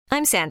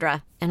I'm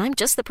Sandra, and I'm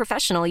just the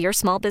professional your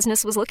small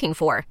business was looking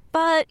for.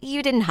 But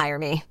you didn't hire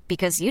me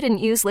because you didn't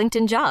use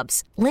LinkedIn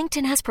Jobs.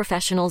 LinkedIn has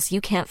professionals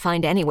you can't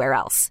find anywhere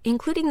else,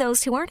 including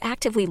those who aren't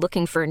actively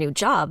looking for a new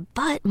job,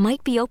 but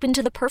might be open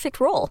to the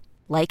perfect role,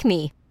 like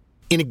me.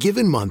 In a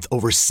given month,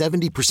 over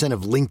 70%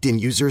 of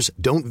LinkedIn users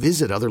don't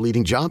visit other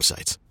leading job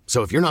sites.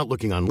 So if you're not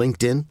looking on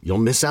LinkedIn, you'll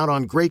miss out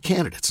on great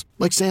candidates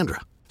like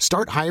Sandra.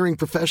 Start hiring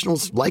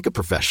professionals like a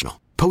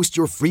professional. Post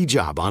your free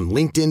job on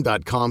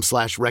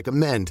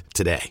linkedin.com/recommend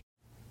today.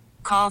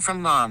 Call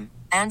from mom.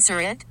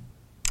 Answer it.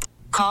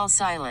 Call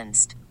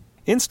silenced.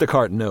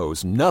 Instacart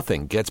knows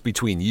nothing gets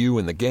between you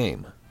and the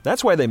game.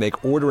 That's why they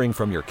make ordering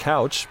from your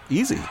couch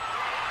easy.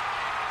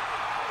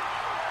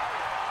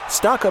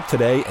 Stock up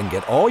today and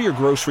get all your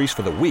groceries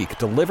for the week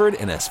delivered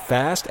in as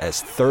fast as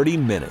 30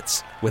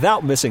 minutes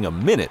without missing a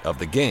minute of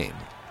the game.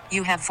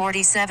 You have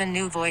 47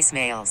 new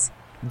voicemails.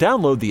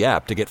 Download the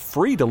app to get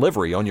free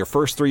delivery on your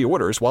first 3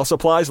 orders while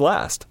supplies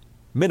last.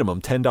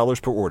 Minimum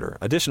 $10 per order.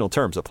 Additional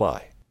terms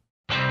apply.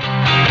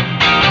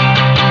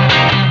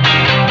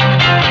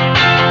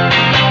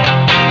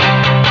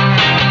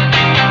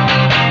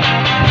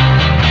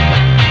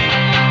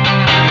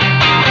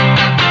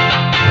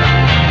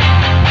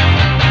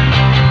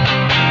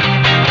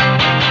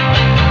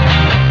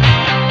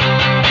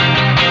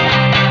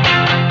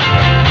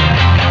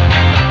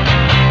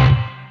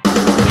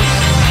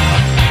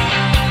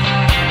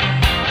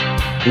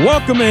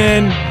 Welcome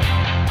in.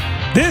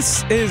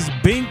 This is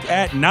Bink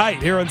at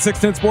Night here on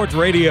 610 Sports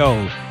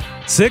Radio,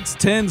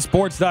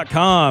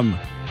 610sports.com.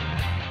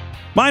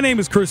 My name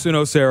is Chris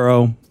Uno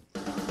Cero,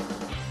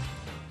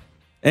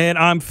 and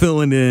I'm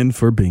filling in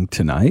for Bink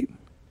tonight.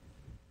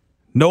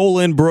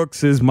 Nolan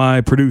Brooks is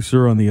my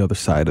producer on the other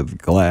side of the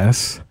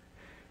glass.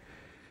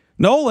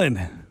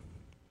 Nolan,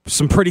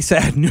 some pretty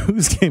sad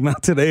news came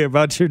out today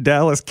about your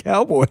Dallas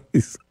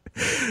Cowboys.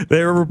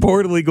 They're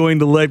reportedly going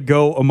to let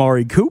go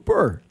Amari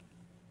Cooper.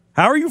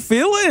 How are you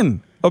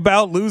feeling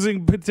about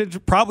losing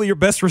probably your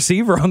best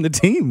receiver on the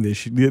team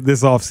this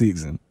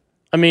offseason?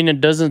 I mean, it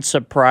doesn't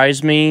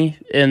surprise me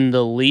in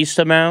the least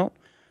amount.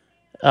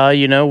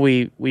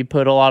 We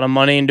put a lot of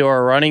money into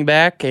our running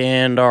back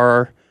and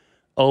our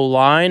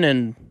O-line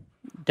and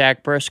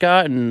Dak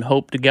Prescott, and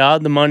hope to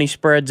God the money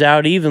spreads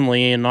out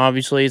evenly, and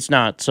obviously it's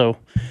not. So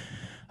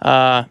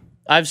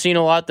I've seen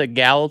a lot that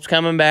Gallup's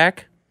coming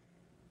back.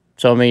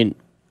 So, I mean,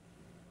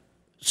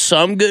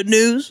 some good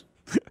news.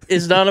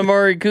 It's not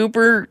Amari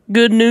Cooper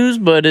good news,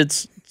 but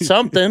it's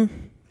something.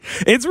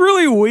 It's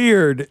really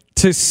weird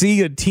to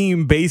see a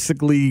team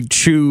basically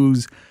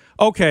choose,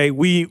 okay,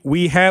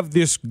 we have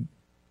this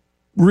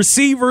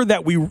receiver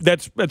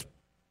that's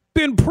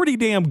been pretty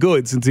damn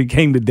good since he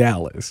came to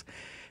Dallas,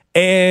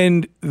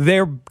 and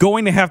they're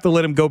going to have to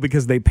let him go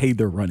because they paid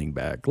their running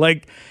back.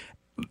 Like,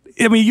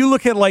 I mean, you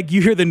look at, like,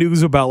 you hear the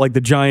news about, like,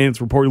 the Giants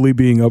reportedly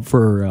being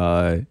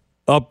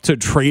up to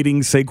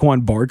trading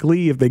Saquon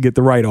Barkley if they get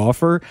the right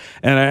offer.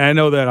 And I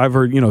know that I've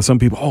heard, some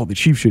people, the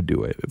Chiefs should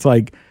do it. It's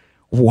like,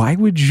 why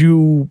would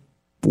you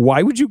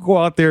go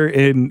out there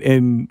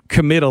and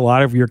commit a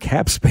lot of your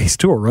cap space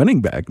to a running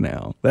back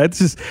now? It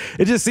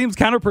just seems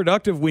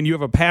counterproductive when you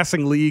have a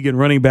passing league and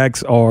running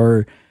backs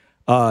are,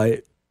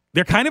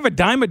 they're kind of a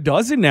dime a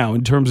dozen now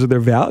in terms of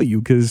their value,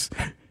 because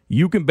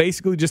you can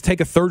basically just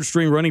take a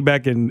third-string running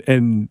back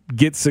and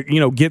get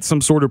some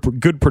sort of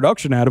good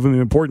production out of him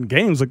in important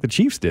games like the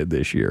Chiefs did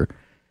this year.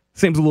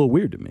 Seems a little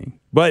weird to me.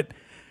 But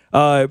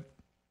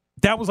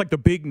that was like the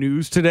big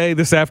news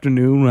this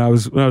afternoon when I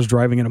was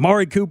driving in.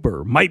 Amari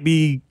Cooper might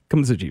be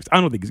coming to the Chiefs. I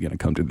don't think he's going to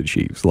come to the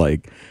Chiefs.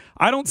 Like,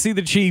 I don't see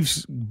the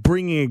Chiefs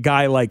bringing a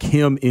guy like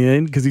him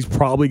in because he's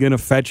probably going to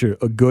fetch a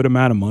good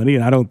amount of money,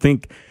 and I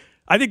think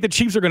the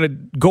Chiefs are going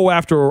to go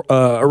after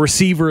a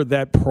receiver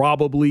that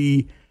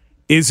probably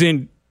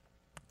isn't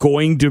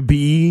going to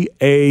be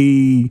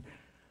a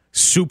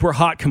super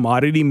hot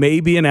commodity.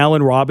 Maybe an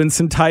Allen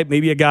Robinson type,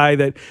 maybe a guy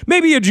that,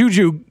 maybe a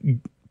Juju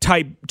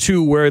type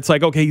too, where it's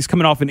like, okay, he's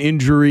coming off an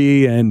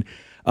injury and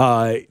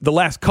the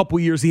last couple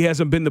years he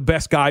hasn't been the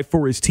best guy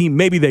for his team.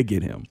 Maybe they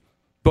get him.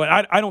 But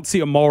I don't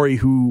see Amari,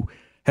 who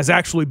has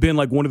actually been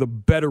like one of the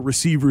better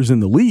receivers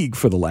in the league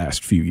for the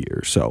last few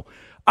years. So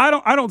I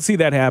don't see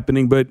that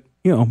happening, but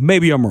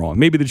maybe I'm wrong.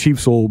 Maybe the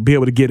Chiefs will be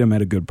able to get him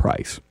at a good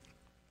price.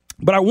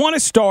 But I want to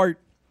start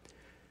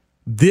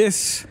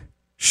this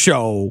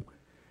show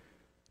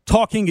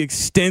talking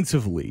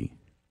extensively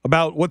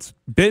about what's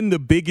been the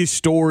biggest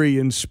story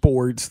in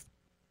sports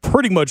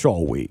pretty much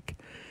all week,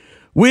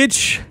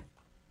 which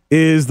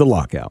is the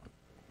lockout.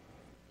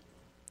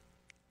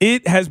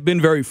 It has been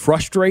very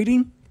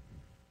frustrating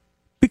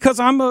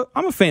because I'm a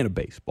fan of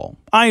baseball.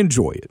 I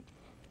enjoy it.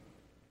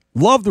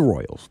 Love the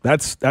Royals.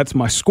 That's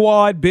my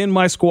squad, been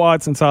my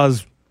squad since I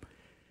was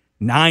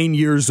 9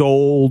 years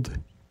old.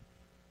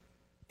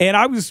 And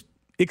I was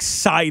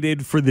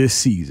excited for this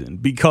season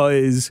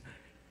because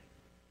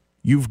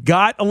you've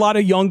got a lot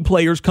of young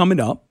players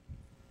coming up.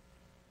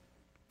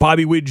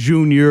 Bobby Witt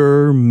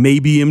Jr.,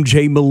 maybe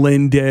MJ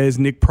Melendez,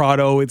 Nick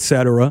Pratto,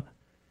 etc.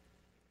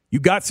 You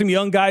got some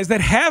young guys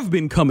that have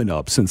been coming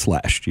up since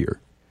last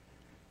year.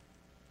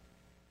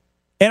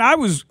 And I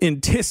was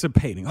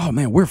anticipating, oh,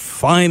 man, we're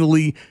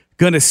finally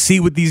going to see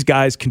what these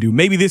guys can do.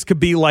 Maybe this could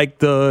be like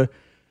the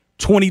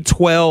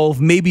 2012,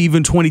 maybe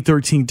even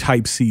 2013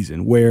 type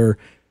season where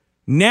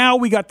now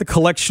we got the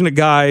collection of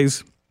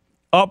guys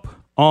up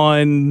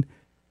on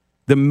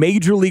the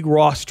major league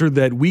roster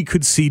that we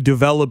could see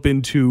develop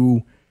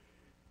into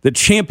the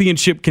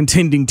championship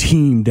contending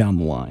team down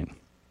the line.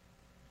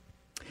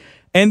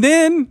 And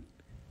then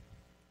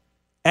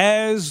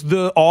as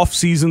the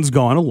offseason's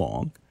gone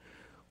along,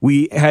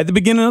 we had the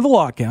beginning of the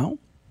lockout,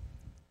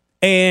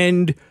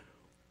 and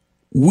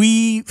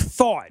we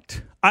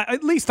thought,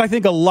 at least I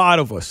think a lot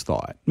of us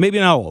thought, maybe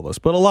not all of us,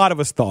 but a lot of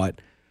us thought,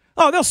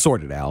 oh, they'll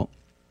sort it out.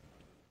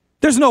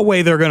 There's no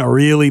way they're going to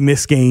really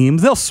miss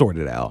games. They'll sort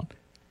it out.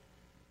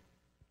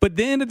 But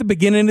then at the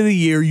beginning of the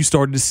year, you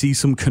started to see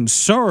some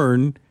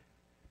concern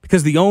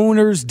because the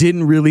owners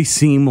didn't really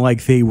seem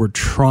like they were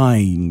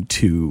trying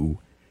to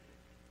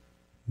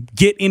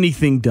get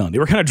anything done. They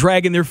were kind of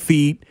dragging their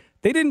feet.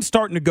 They didn't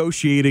start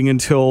negotiating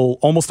until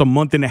almost a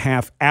month and a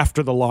half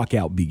after the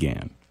lockout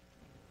began.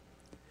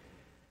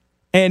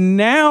 And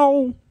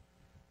now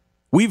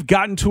we've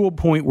gotten to a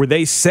point where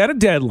they set a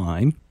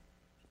deadline,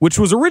 which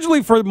was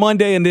originally for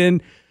Monday, and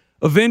then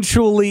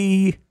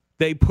eventually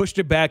they pushed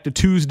it back to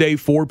Tuesday,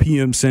 4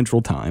 p.m.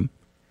 Central Time.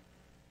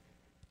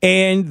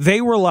 And they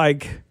were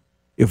like,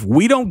 if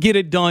we don't get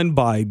it done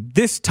by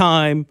this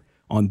time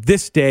on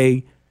this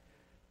day,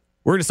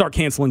 we're going to start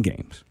canceling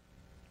games.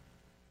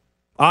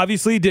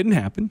 Obviously, it didn't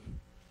happen.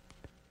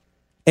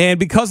 And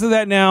because of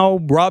that now,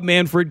 Rob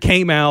Manfred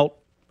came out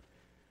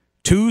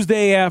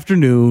Tuesday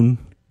afternoon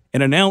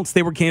and announced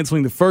they were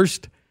canceling the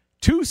first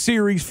 2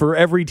 series for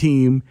every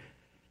team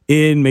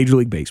in Major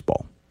League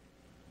Baseball.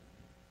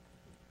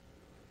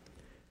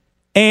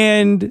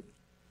 And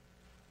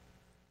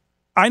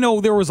I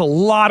know there was a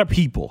lot of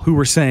people who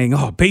were saying,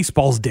 oh,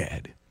 baseball's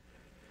dead.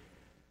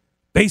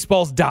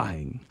 Baseball's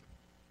dying.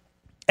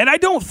 And I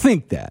don't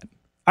think that.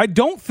 I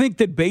don't think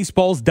that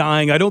baseball's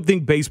dying. I don't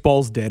think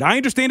baseball's dead. I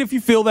understand if you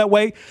feel that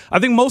way. I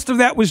think most of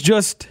that was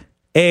just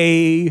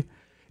an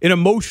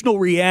emotional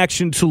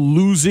reaction to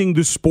losing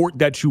the sport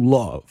that you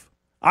love.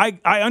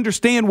 I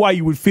understand why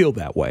you would feel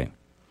that way.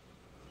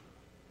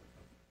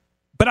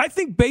 But I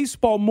think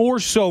baseball more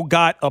so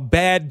got a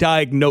bad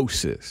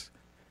diagnosis.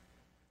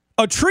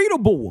 A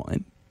treatable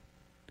one,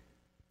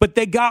 but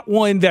they got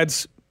one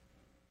that's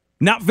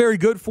not very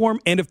good for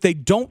them, and if they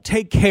don't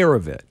take care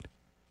of it,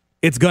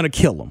 it's going to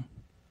kill them.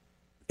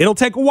 It'll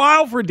take a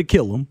while for it to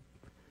kill them,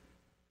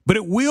 but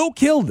it will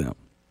kill them.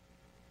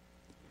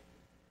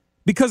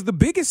 Because the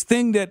biggest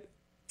thing that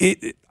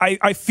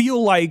I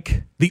feel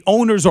like the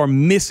owners are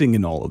missing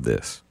in all of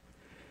this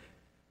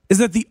is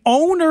that the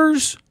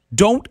owners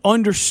don't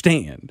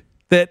understand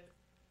that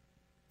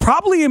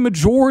probably a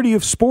majority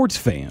of sports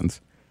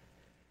fans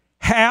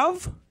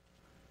have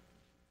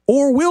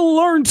or will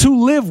learn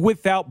to live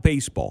without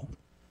baseball.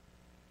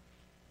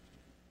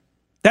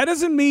 That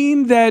doesn't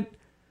mean that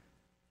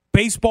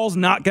baseball's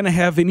not going to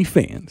have any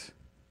fans.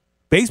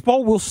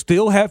 Baseball will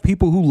still have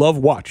people who love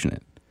watching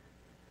it.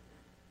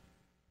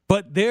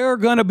 But there are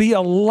going to be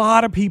a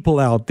lot of people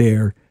out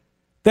there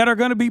that are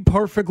going to be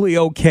perfectly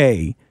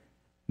okay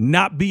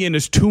not being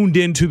as tuned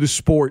into the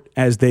sport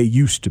as they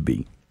used to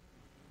be.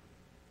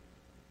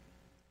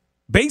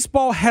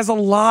 Baseball has a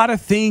lot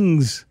of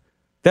things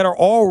that are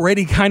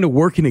already kind of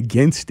working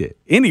against it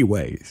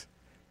anyways.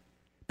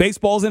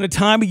 Baseball's in a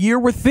time of year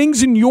where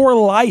things in your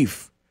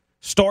life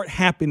start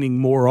happening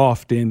more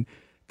often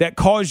that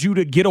cause you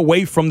to get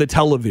away from the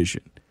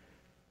television.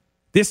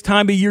 This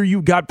time of year,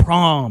 you've got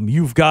prom,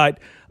 you've got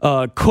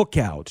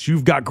cookouts,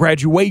 you've got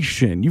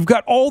graduation, you've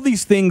got all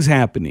these things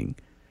happening.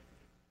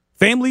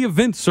 Family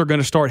events are going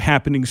to start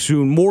happening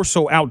soon, more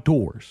so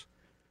outdoors.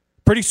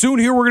 Pretty soon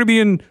here, we're going to be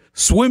in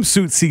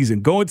swimsuit season,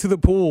 going to the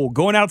pool,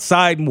 going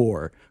outside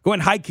more, going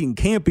hiking,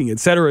 camping, et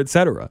cetera, et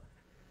cetera.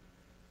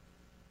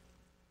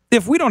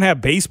 If we don't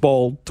have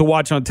baseball to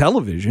watch on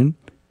television,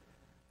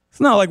 it's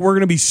not like we're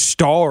going to be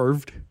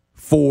starved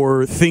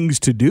for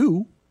things to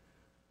do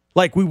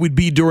like we would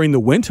be during the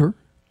winter.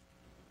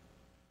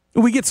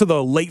 When we get to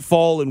the late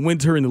fall and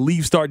winter and the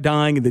leaves start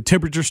dying and the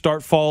temperatures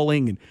start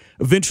falling and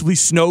eventually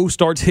snow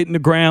starts hitting the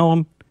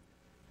ground,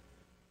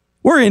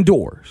 we're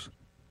indoors.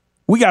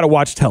 We got to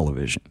watch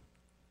television.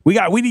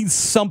 We need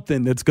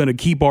something that's going to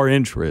keep our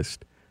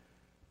interest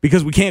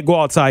because we can't go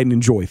outside and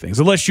enjoy things.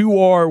 Unless you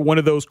are one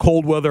of those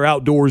cold weather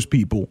outdoors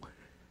people.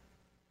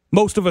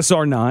 Most of us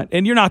are not,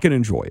 and you're not going to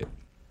enjoy it.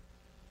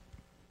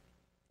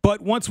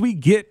 But once we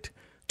get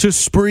to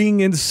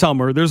spring and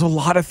summer, there's a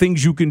lot of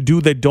things you can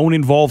do that don't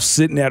involve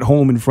sitting at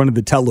home in front of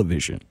the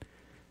television.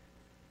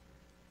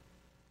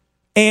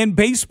 And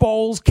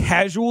baseball's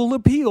casual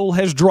appeal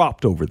has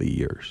dropped over the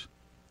years.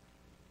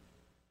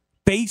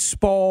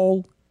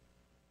 Baseball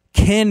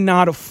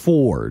cannot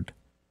afford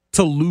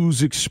to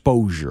lose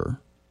exposure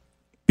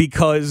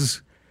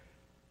because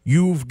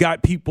you've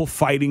got people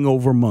fighting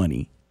over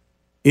money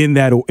in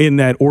that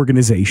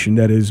organization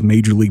that is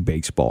Major League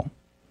Baseball.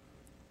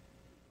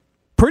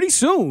 Pretty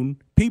soon,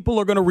 people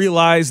are going to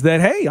realize that,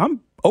 hey,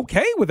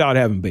 okay without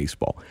having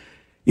baseball.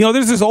 You know,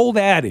 there's this old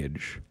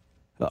adage,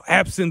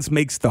 absence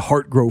makes the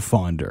heart grow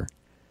fonder.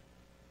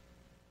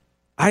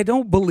 I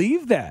don't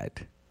believe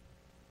that.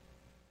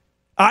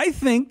 I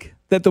think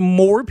that the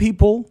more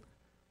people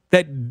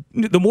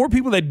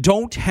that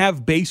don't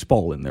have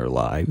baseball in their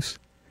lives,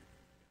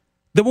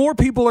 the more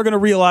people are going to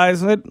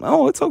realize that,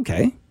 oh, it's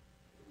okay.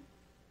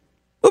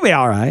 We'll be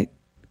all right.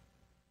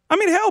 I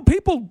mean, hell,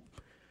 people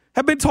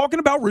have been talking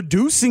about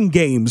reducing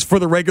games for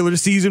the regular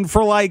season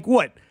for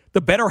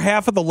the better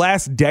half of the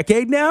last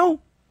decade now?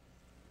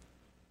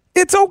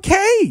 It's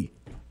okay.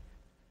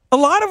 A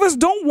lot of us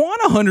don't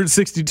want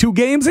 162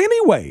 games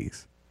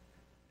anyways.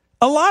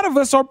 A lot of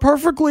us are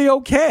perfectly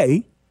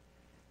okay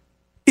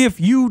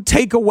if you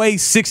take away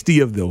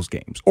 60 of those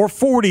games or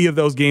 40 of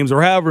those games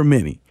or however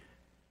many.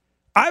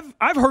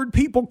 I've heard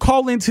people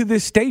call into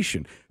this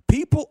station.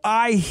 People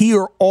I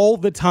hear all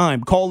the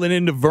time calling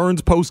into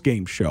Vern's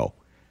postgame show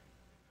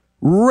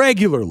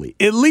regularly,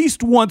 at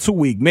least once a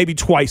week, maybe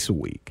twice a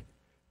week,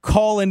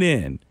 calling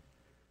in,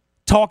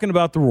 talking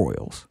about the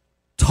Royals,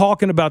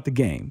 talking about the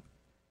game,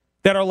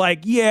 that are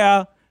like,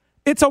 yeah,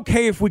 it's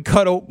okay if we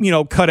cut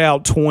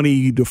out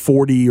 20 to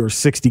 40 or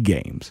 60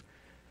 games.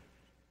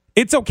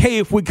 It's okay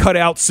if we cut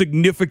out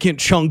significant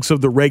chunks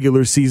of the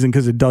regular season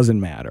because it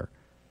doesn't matter.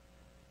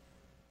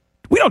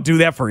 We don't do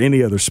that for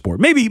any other sport.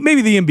 Maybe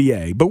the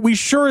NBA, but we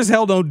sure as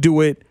hell don't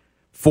do it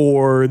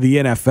for the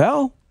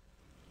NFL.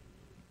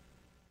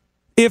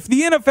 If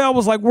the NFL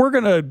was like, we're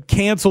going to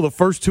cancel the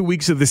first 2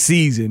 weeks of the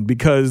season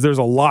because there's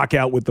a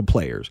lockout with the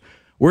players,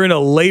 we're in a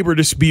labor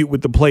dispute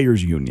with the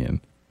players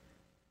union,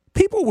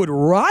 people would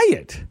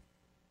riot.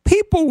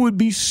 People would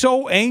be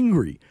so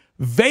angry.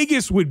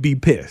 Vegas would be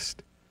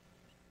pissed.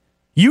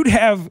 You'd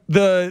have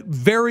the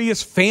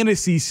various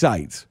fantasy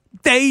sites.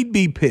 They'd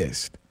be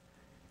pissed.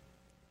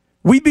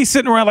 We'd be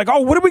sitting around like,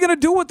 oh, what are we going to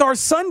do with our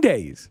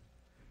Sundays?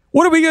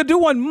 What are we going to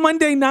do on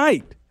Monday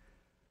night?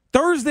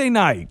 Thursday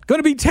night? Going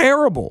to be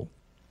terrible.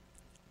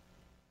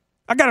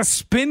 I got to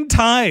spend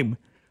time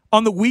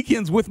on the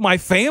weekends with my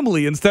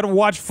family instead of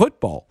watch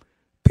football.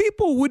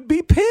 People would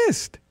be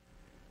pissed.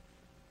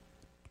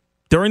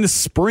 During the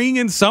spring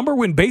and summer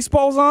when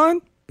baseball's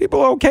on, people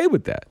are okay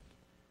with that.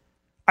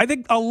 I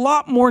think a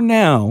lot more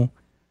now,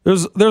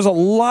 there's a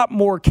lot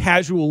more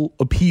casual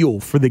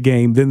appeal for the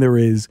game than there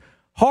is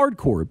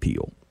hardcore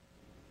appeal.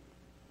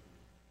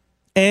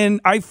 And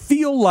I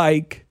feel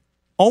like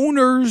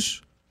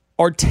owners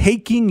are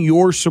taking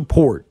your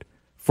support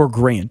for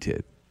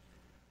granted.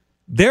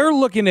 They're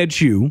looking at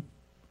you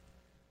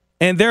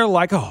and they're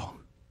like, oh,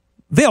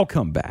 they'll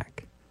come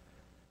back.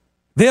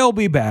 They'll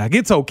be back.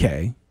 It's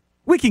okay.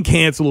 We can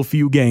cancel a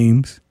few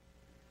games.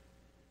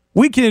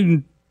 We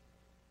can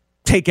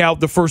take out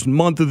the first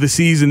month of the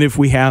season if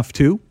we have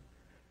to.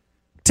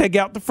 Take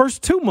out the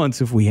first 2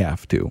 months if we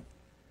have to.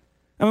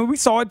 I mean, we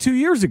saw it 2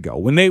 years ago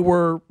when they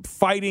were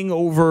fighting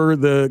over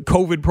the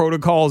COVID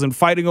protocols and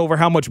fighting over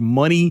how much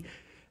money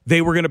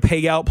they were going to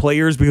pay out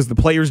players because the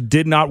players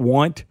did not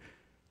want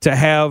to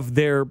have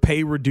their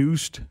pay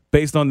reduced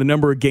based on the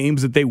number of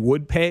games that they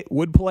would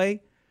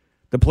play.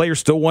 The players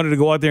still wanted to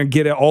go out there and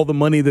get all the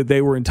money that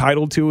they were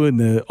entitled to, and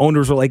the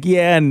owners were like,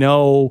 yeah,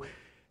 no,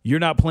 you're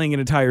not playing an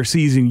entire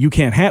season. We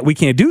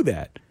can't do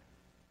that.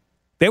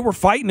 They were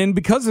fighting, and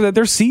because of that,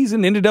 their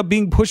season ended up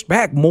being pushed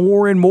back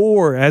more and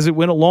more as it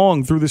went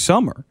along through the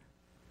summer.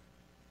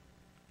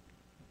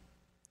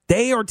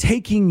 They are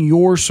taking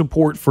your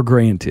support for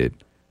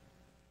granted.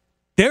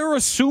 They're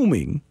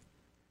assuming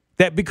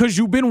that because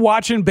you've been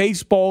watching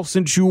baseball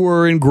since you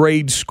were in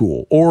grade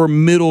school or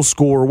middle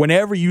school or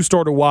whenever you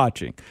started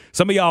watching.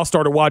 Some of y'all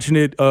started watching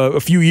it a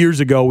few years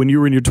ago when you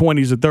were in your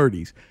 20s or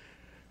 30s.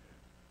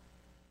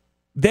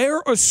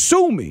 They're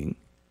assuming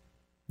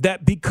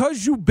that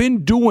because you've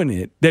been doing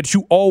it, that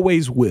you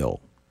always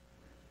will.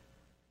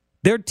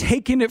 They're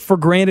taking it for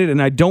granted,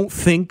 and I don't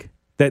think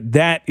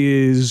that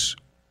is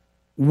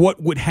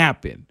what would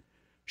happen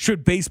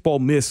should baseball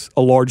miss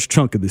a large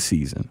chunk of the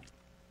season.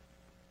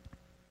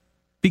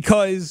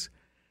 Because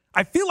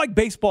I feel like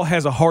baseball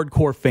has a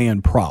hardcore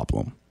fan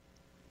problem.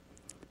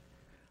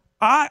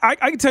 I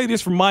can tell you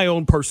this from my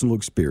own personal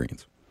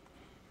experience.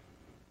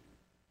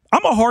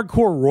 I'm a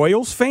hardcore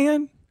Royals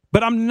fan,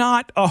 but I'm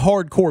not a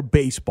hardcore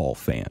baseball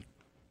fan.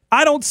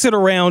 I don't sit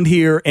around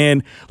here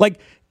and,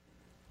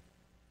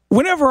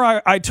 whenever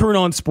I turn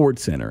on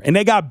SportsCenter and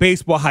they got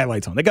baseball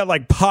highlights on, they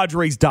got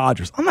Padres,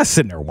 Dodgers. I'm not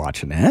sitting there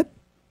watching that.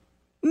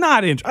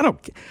 I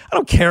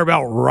don't care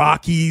about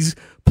Rockies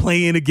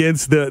playing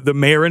against the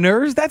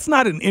Mariners. That's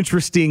not an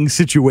interesting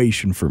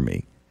situation for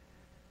me.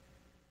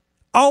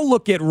 I'll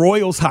look at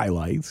Royals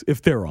highlights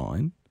if they're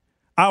on.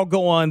 I'll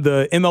go on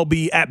the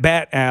MLB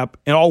at-bat app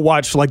and I'll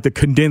watch the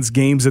condensed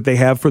games that they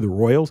have for the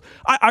Royals.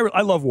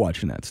 I love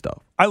watching that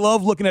stuff. I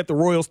love looking at the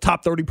Royals'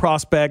 top 30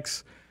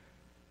 prospects.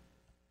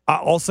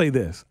 I'll say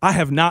this. I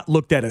have not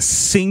looked at a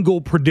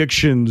single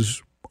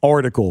predictions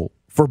article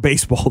for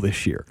baseball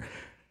this year.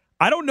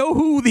 I don't know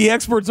who the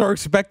experts are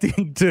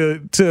expecting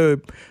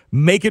to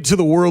make it to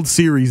the World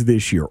Series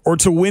this year or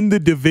to win the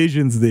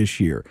divisions this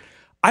year.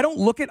 I don't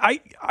look at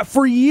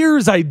for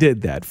years I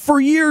did that.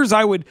 For years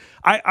I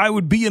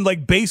would be in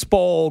like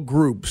baseball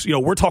groups.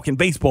 We're talking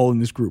baseball in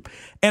this group.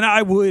 And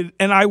I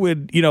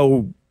would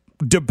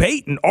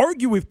debate and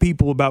argue with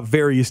people about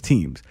various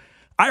teams.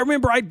 I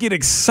remember I'd get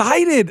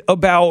excited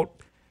about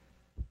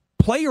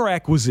player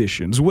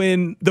acquisitions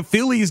when the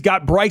Phillies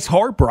got Bryce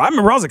Harper. I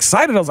remember I was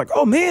excited. I was like,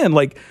 oh man,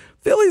 like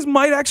Phillies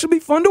might actually be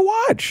fun to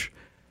watch.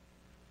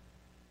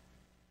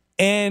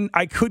 And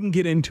I couldn't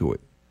get into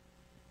it.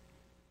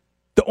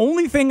 The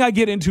only thing I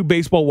get into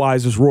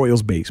baseball-wise is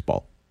Royals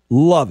baseball.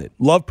 Love it.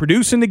 Love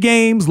producing the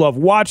games. Love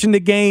watching the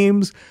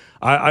games.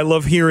 I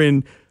love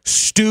hearing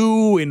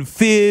Stu and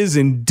Fizz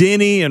and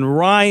Denny and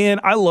Ryan.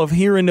 I love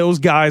hearing those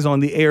guys on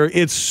the air.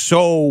 It's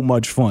so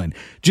much fun.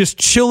 Just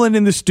chilling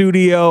in the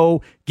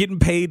studio, getting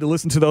paid to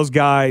listen to those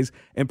guys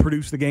and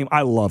produce the game.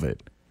 I love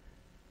it.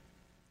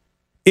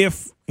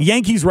 If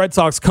Yankees-Red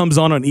Sox comes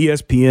on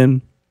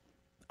ESPN,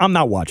 I'm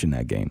not watching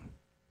that game.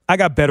 I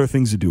got better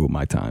things to do with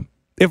my time.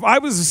 If I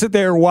was to sit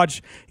there and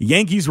watch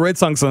Yankees Red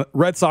Sox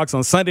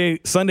on Sunday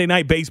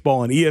night baseball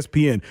on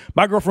ESPN,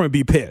 my girlfriend would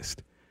be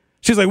pissed.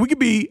 She's like,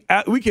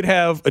 we could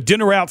have a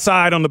dinner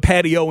outside on the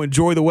patio,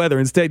 enjoy the weather.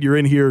 Instead, you're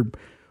in here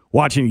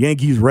watching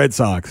Yankees Red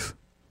Sox.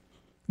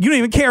 You don't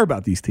even care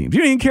about these teams.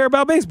 You don't even care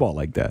about baseball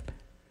like that.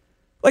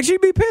 Like,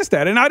 she'd be pissed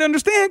at it, and I'd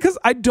understand because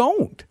I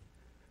don't.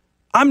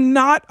 I'm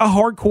not a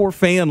hardcore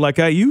fan like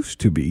I used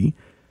to be,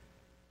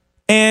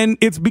 and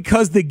it's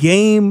because the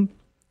game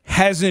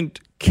hasn't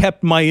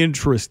kept my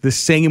interest the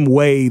same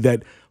way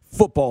that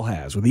football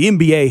has or the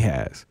NBA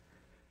has.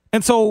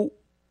 And so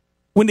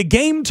when the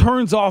game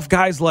turns off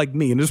guys like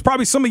me, and there's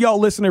probably some of y'all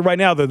listening right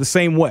now that are the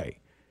same way.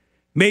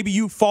 Maybe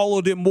you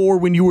followed it more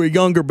when you were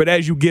younger, but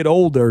as you get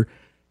older,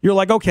 you're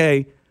like,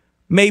 okay,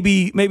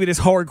 maybe this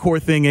hardcore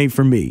thing ain't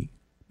for me.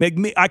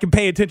 I can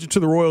pay attention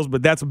to the Royals,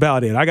 but that's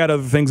about it. I got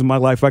other things in my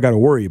life I got to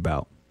worry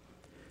about.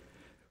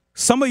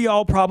 Some of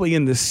y'all probably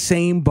in the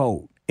same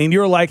boat. And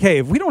you're like, hey,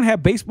 if we don't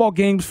have baseball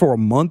games for a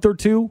month or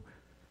two,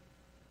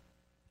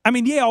 I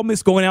mean, yeah, I'll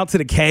miss going out to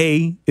the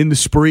K in the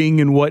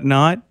spring and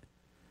whatnot,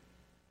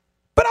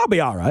 but I'll be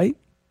all right.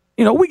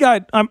 We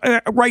got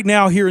right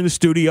now here in the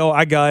studio,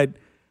 I got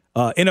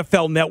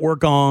NFL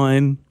Network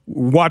on,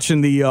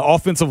 watching the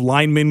offensive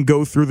linemen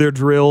go through their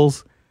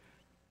drills.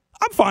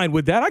 I'm fine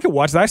with that. I can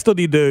watch that. I still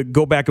need to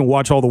go back and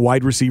watch all the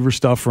wide receiver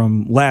stuff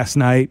from last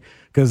night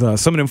because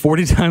some of them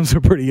 40 times are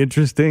pretty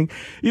interesting.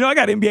 I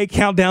got NBA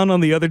Countdown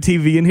on the other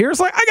TV in here. It's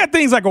like I got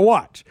things I can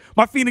watch.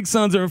 My Phoenix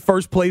Suns are in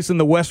first place in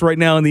the West right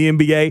now in the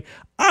NBA.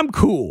 I'm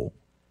cool.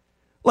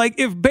 Like,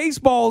 if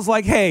baseball's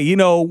like, hey,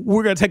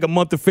 we're going to take a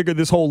month to figure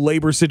this whole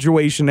labor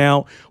situation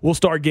out. We'll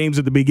start games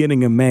at the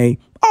beginning of May.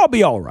 I'll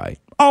be all right.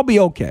 I'll be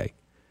okay.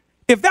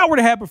 If that were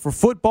to happen for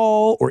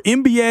football or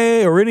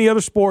NBA or any other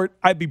sport,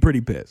 I'd be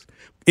pretty pissed.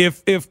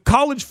 If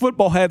college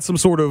football had some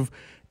sort of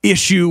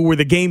issue where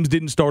the games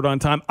didn't start on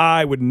time,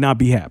 I would not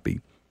be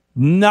happy.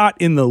 Not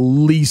in the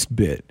least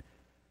bit.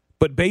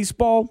 But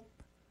baseball,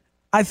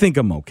 I think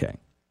I'm okay.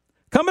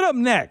 Coming up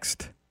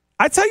next,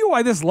 I tell you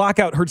why this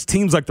lockout hurts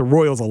teams like the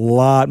Royals a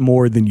lot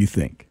more than you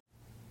think.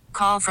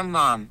 Call from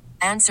mom.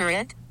 Answer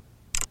it.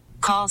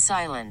 Call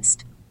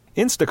silenced.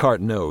 Instacart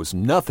knows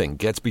nothing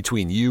gets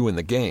between you and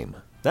the game.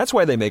 That's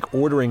why they make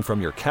ordering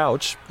from your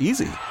couch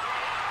easy.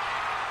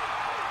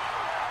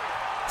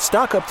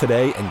 Stock up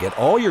today and get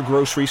all your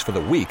groceries for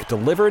the week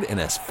delivered in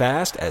as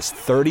fast as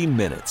 30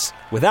 minutes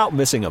without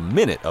missing a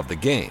minute of the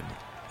game.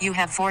 You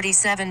have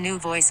 47 new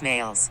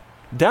voicemails.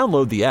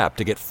 Download the app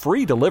to get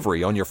free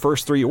delivery on your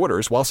first 3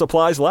 orders while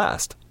supplies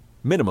last.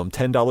 Minimum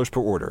 $10 per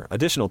order.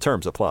 Additional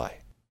terms apply.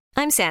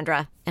 I'm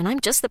Sandra, and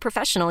I'm just the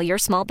professional your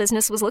small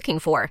business was looking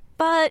for.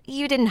 But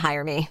you didn't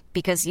hire me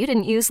because you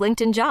didn't use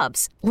LinkedIn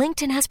Jobs.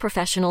 LinkedIn has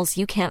professionals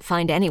you can't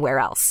find anywhere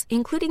else,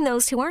 including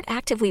those who aren't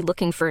actively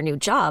looking for a new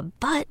job,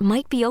 but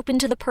might be open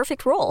to the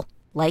perfect role,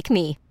 like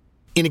me.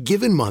 In a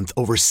given month,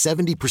 over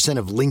 70%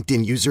 of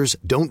LinkedIn users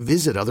don't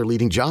visit other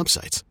leading job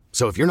sites.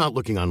 So if you're not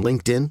looking on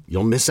LinkedIn,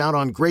 you'll miss out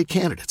on great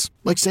candidates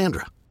like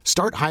Sandra.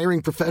 Start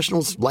hiring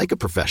professionals like a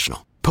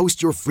professional.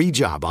 Post your free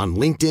job on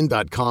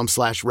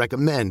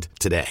linkedin.com/recommend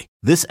today.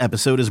 This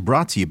episode is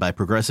brought to you by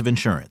Progressive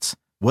Insurance.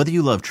 Whether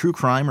you love true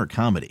crime or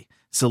comedy,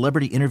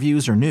 celebrity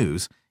interviews or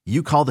news,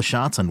 you call the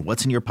shots on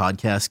what's in your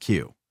podcast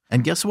queue.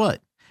 And guess what?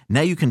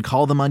 Now you can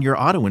call them on your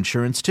auto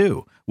insurance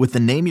too with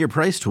the Name Your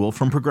Price tool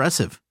from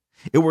Progressive.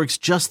 It works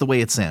just the way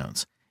it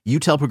sounds. You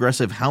tell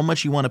Progressive how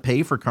much you want to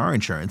pay for car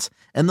insurance,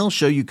 and they'll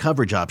show you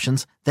coverage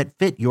options that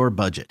fit your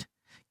budget.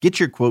 Get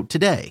your quote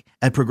today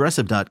at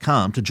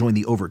Progressive.com to join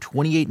the over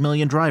 28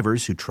 million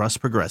drivers who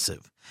trust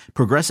Progressive.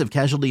 Progressive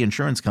Casualty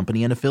Insurance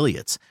Company and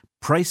Affiliates.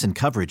 Price and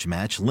coverage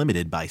match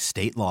limited by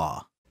state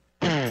law.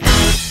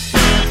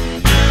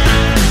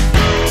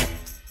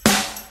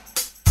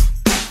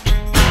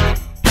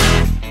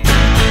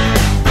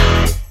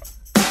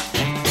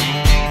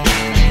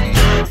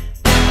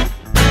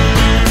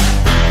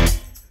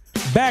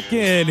 Back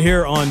in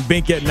here on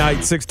Bink at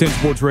Night, 610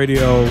 Sports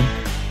Radio,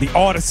 the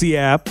Odyssey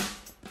app.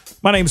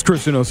 My name is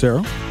Chris Uno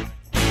Cero.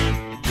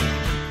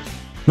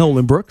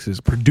 Nolan Brooks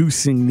is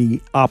producing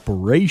the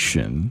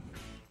operation.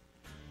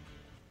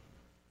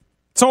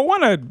 So I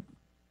want to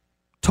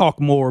talk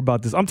more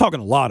about this. I'm talking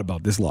a lot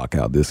about this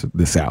lockout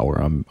this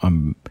hour.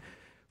 I'm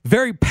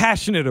very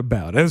passionate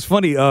about it. It's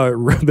funny.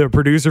 The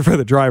producer for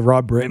The Drive,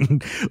 Rob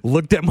Britton,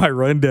 looked at my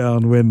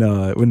rundown when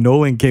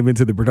Nolan came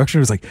into the production.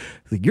 He was like,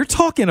 "You're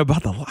talking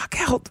about the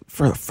lockout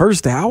for the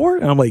first hour?"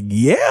 And I'm like,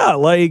 "Yeah."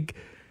 Like,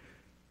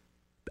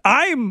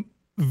 I'm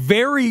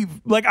very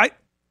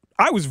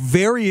I was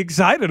very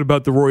excited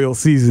about the Royal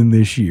season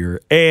this year,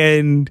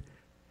 and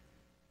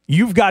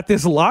you've got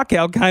this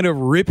lockout kind of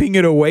ripping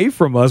it away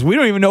from us. We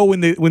don't even know when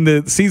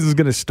the season's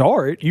going to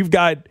start. You've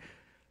got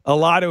a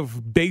lot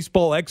of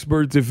baseball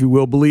experts, if you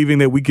will, believing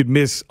that we could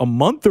miss a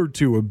month or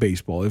two of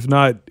baseball, if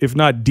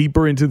not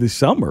deeper into the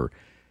summer.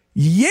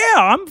 Yeah,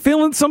 I'm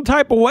feeling some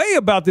type of way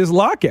about this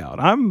lockout.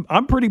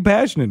 I'm pretty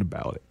passionate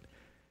about it.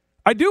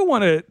 I do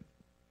want to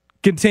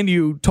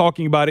continue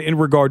talking about it in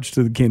regards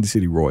to the Kansas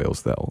City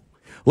Royals, though.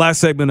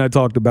 Last segment, I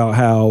talked about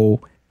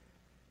how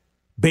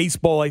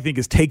baseball, I think,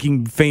 is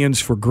taking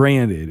fans for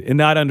granted and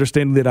not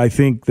understanding that I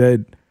think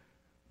that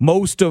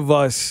most of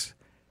us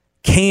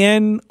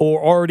can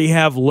or already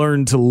have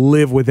learned to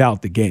live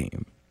without the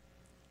game.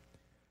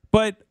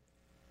 But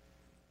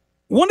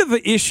one of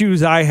the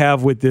issues I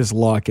have with this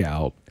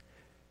lockout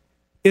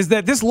is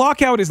that this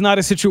lockout is not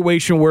a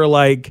situation where,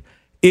 like,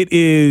 it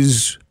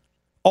is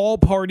all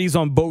parties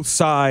on both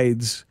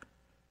sides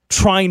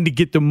trying to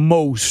get the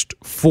most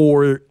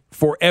for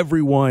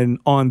everyone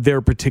on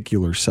their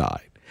particular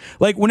side.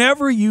 Like,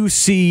 whenever you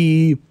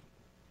see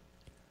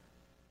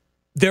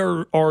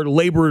there are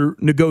labor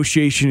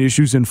negotiation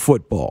issues in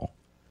football,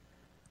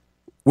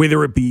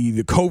 whether it be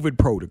the COVID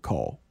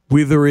protocol,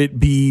 whether it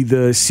be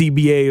the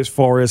CBA as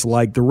far as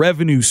like the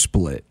revenue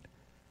split,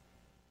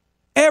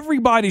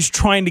 everybody's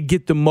trying to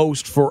get the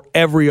most for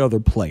every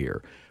other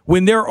player.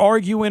 When they're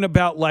arguing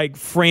about like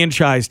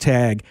franchise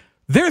tag,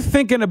 they're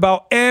thinking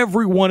about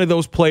every one of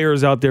those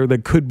players out there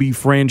that could be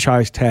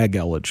franchise tag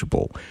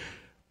eligible.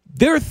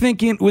 They're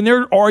thinking, when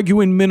they're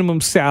arguing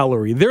minimum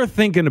salary, they're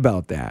thinking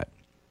about that.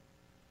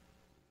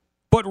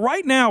 But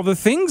right now, the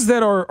things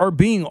that are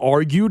being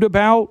argued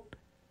about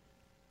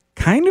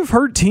kind of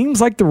hurt teams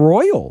like the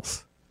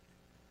Royals.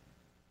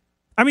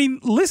 I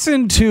mean,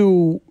 listen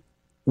to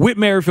Whit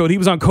Merrifield. He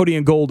was on Cody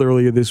and Gold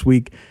earlier this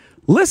week.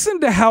 Listen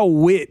to how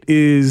Whit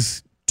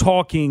is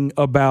talking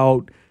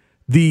about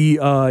the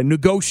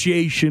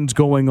negotiations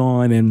going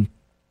on and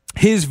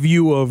his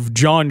view of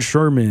John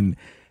Sherman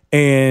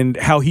and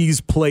how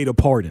he's played a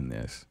part in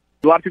this.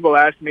 A lot of people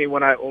ask me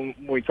when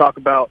we talk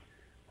about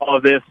all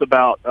of this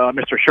about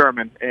Mr.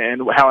 Sherman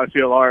and how I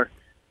feel our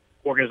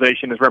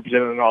organization is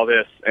represented in all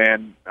this.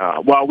 And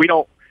while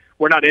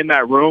we're not in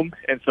that room,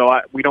 and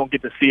so we don't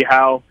get to see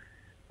how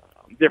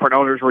different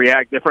owners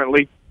react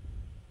differently.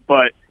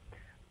 But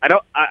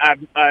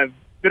I've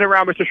been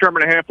around Mr.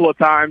 Sherman a handful of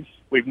times.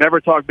 We've never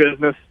talked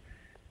business.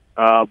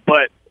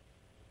 But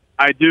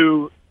I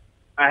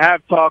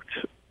have talked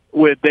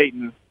with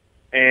Dayton,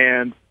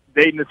 and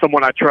Dayton is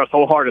someone I trust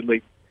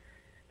wholeheartedly.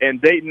 And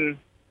Dayton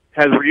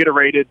has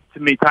reiterated to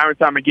me time and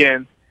time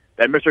again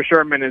that Mr.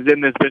 Sherman is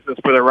in this business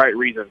for the right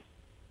reasons.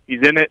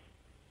 He's in it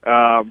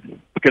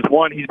because,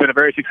 one, he's been a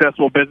very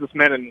successful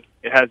businessman and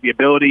has the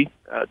ability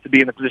to be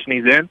in the position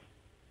he's in.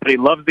 But he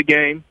loves the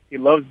game, he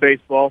loves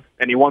baseball,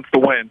 and he wants to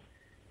win.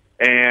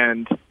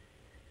 And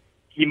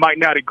he might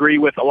not agree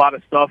with a lot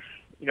of stuff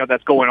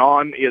that's going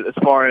on as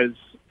far as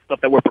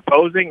stuff that we're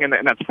proposing, and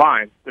that's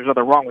fine. There's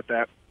nothing wrong with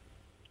that.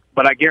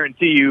 But I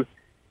guarantee you,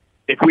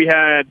 if we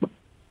had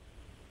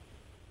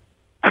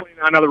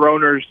 29 other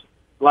owners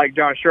like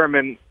John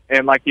Sherman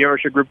and like the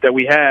ownership group that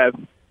we have,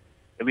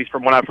 at least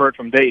from what I've heard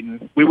from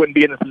Dayton, we wouldn't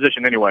be in this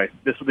position anyway.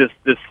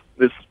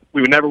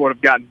 We never would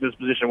have gotten to this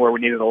position where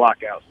we needed a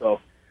lockout. So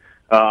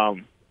I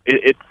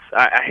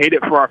hate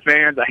it for our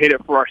fans. I hate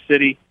it for our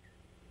city.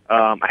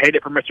 I hate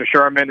it for Mr.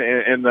 Sherman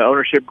and the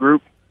ownership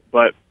group.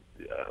 But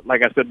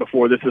like I said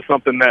before, this is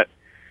something that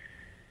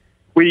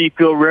we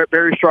feel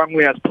very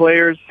strongly as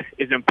players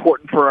is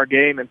important for our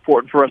game,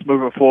 important for us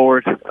moving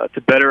forward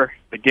to better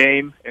the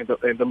game and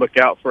to look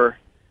out for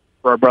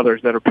our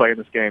brothers that are playing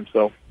this game.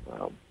 So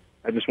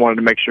I just wanted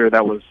to make sure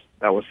that was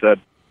said.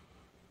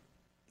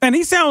 And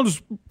he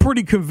sounds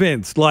pretty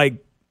convinced, like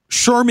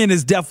Sherman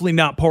is definitely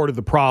not part of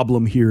the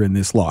problem here in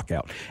this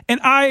lockout. And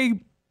I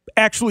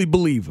actually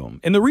believe him.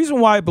 And the reason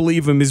why I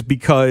believe him is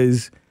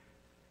because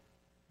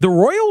the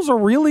Royals are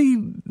really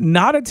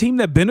not a team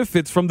that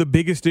benefits from the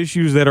biggest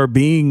issues that are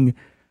being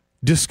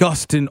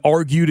discussed and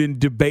argued and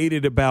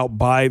debated about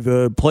by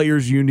the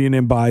players' union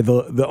and by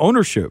the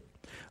ownership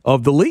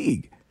of the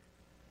league.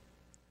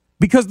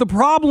 Because the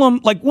problem,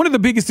 like one of the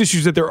biggest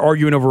issues that they're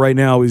arguing over right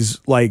now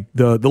is like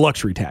the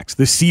luxury tax,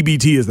 the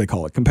CBT as they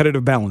call it,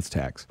 competitive balance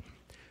tax.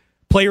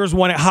 Players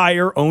want it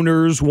higher,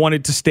 owners want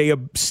it to stay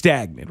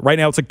stagnant. Right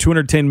now it's like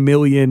 $210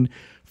 million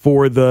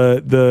for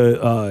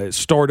the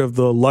start of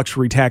the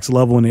luxury tax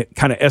level, and it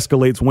kind of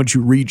escalates once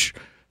you reach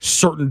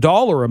certain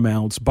dollar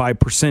amounts by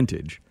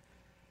percentage.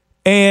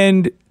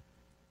 And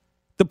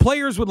The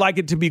players would like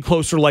it to be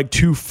closer to like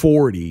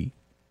 240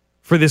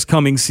 for this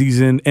coming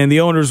season, and the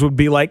owners would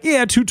be like,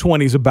 yeah,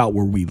 220 is about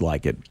where we'd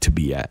like it to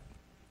be at.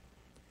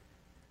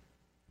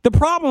 The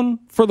problem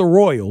for the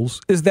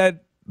Royals is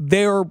that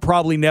they're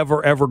probably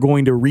never, ever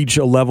going to reach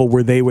a level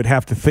where they would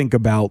have to think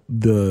about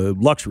the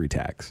luxury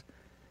tax.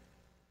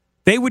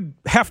 They would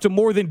have to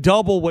more than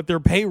double what their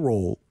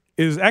payroll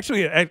is.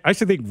 Actually, I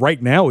should think right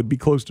now it'd be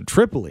close to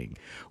tripling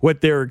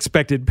what their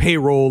expected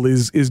payroll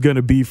is going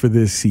to be for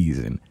this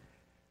season.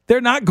 They're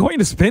not going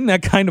to spend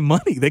that kind of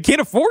money. They can't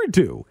afford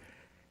to.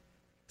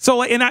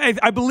 So, and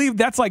I believe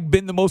that's like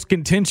been the most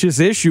contentious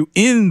issue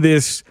in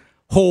this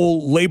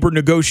whole labor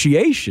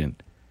negotiation.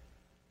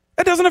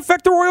 That doesn't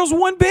affect the Royals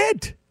one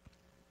bit.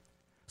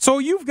 So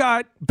you've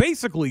got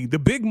basically the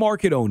big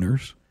market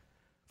owners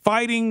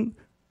fighting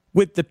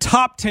with the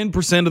top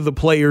 10% of the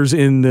players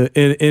in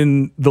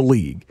the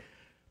league,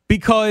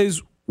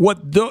 because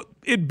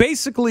it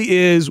basically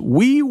is,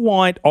 we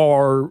want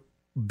our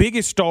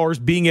biggest stars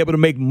being able to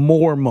make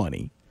more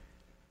money.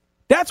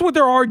 That's what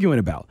they're arguing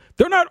about.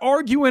 They're not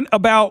arguing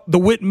about the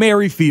Whit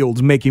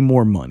Merrifields making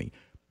more money.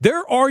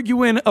 They're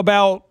arguing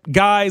about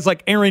guys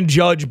like Aaron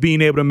Judge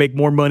being able to make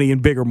more money in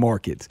bigger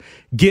markets,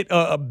 get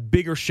a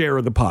bigger share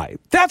of the pie.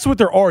 That's what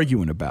they're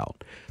arguing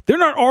about. They're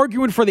not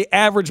arguing for the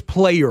average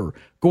player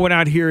going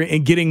out here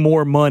and getting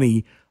more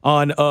money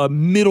on a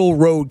middle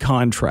road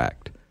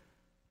contract.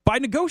 By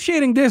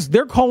negotiating this,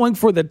 they're calling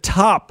for the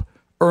top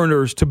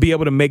earners to be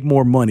able to make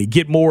more money,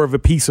 get more of a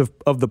piece of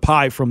the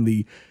pie from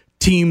the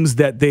teams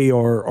that they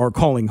are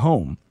calling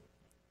home.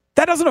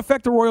 That doesn't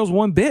affect the Royals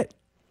one bit.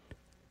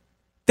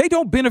 They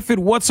don't benefit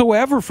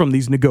whatsoever from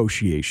these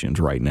negotiations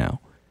right now.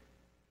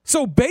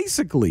 So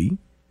basically,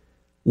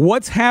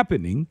 what's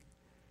happening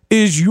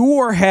is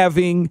you're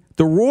having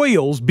the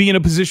Royals be in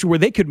a position where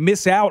they could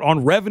miss out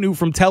on revenue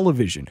from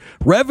television,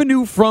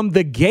 revenue from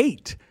the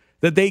gate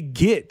that they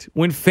get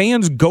when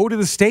fans go to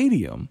the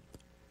stadium,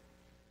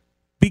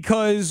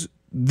 because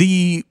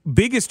the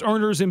biggest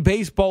earners in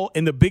baseball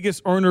and the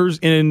biggest earners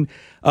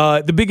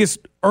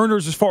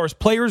as far as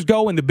players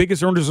go and the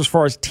biggest earners as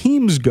far as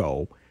teams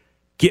go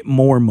get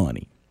more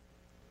money.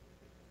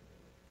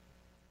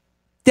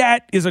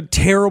 That is a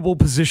terrible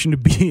position to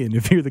be in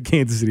if you're the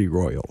Kansas City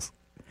Royals.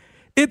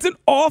 It's an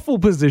awful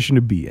position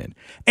to be in.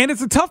 And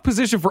it's a tough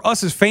position for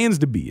us as fans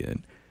to be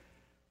in,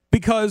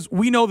 because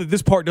we know that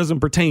this part doesn't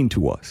pertain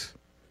to us.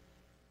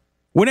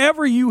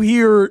 Whenever you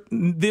hear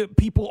the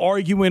people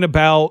arguing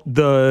about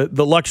the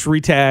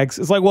luxury tax,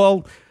 it's like,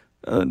 well,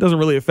 it doesn't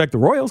really affect the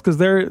Royals because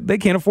they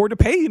can't afford to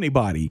pay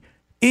anybody.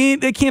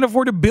 And they can't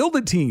afford to build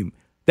a team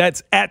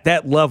that's at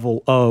that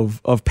level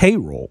of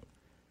payroll.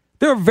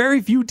 There are very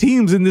few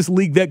teams in this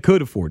league that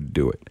could afford to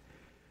do it.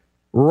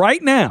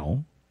 Right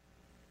now,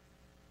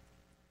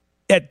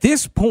 at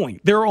this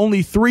point, there are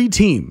only 3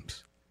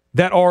 teams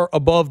that are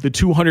above the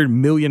 $200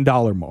 million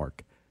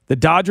mark. The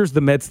Dodgers,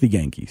 the Mets, the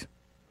Yankees.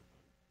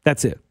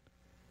 That's it.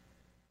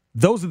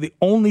 Those are the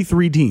only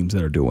 3 teams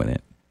that are doing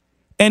it.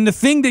 And the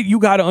thing that you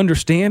got to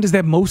understand is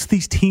that most of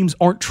these teams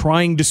aren't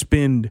trying to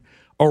spend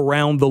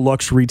around the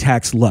luxury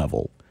tax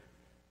level.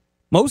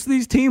 Most of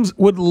these teams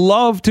would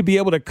love to be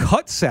able to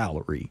cut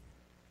salary.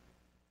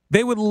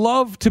 They would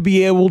love to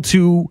be able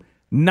to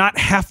not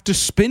have to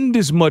spend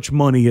as much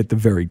money at the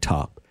very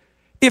top.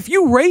 If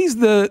you raise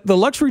the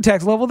luxury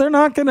tax level, they're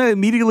not going to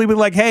immediately be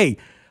like, hey,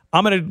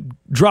 I'm going to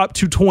drop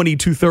 220,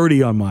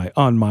 230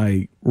 on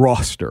my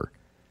roster.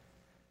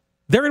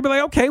 They're going to be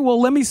like, okay,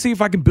 well, let me see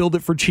if I can build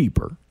it for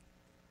cheaper.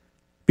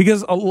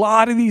 Because a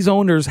lot of these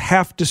owners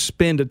have to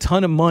spend a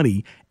ton of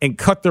money and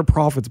cut their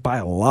profits by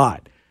a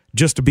lot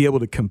just to be able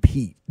to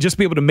compete, just to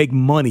be able to make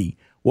money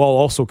while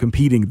also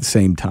competing at the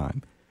same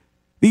time.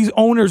 These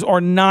owners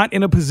are not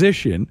in a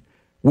position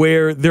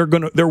where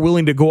they're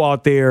willing to go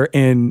out there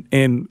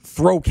and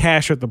throw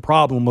cash at the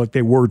problem like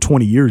they were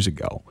 20 years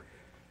ago.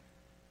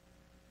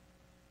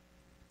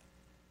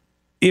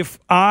 If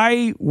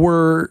I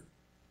were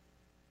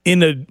in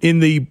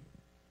the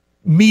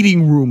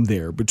meeting room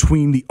there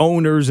between the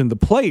owners and the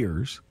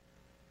players,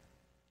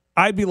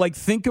 I'd be like,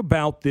 think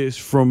about this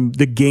from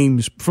the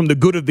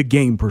good of the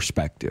game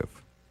perspective.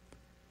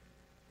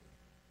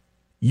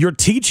 You're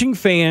teaching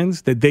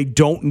fans that they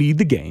don't need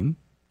the game.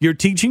 You're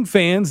teaching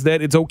fans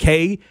that it's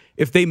okay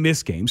if they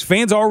miss games.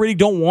 Fans already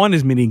don't want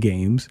as many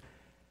games.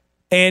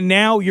 And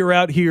now you're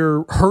out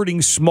here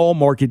hurting small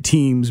market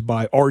teams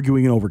by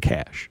arguing over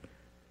cash.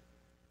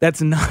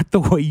 That's not the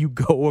way you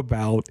go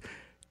about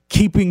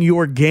keeping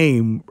your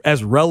game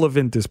as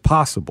relevant as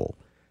possible.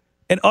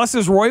 And us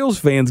as Royals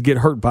fans get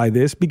hurt by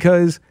this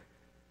because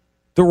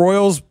the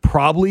Royals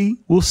probably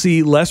will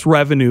see less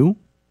revenue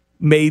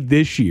made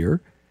this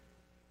year,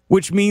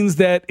 which means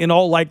that in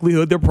all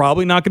likelihood, they're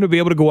probably not going to be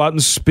able to go out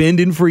and spend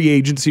in free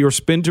agency or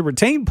spend to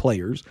retain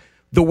players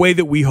the way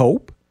that we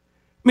hope.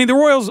 I mean, the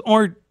Royals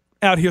aren't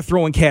out here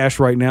throwing cash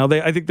right now.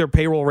 I think their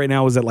payroll right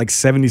now is at like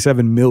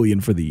 $77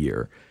 million for the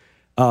year.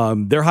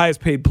 Their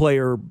highest paid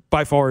player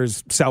by far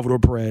is Salvador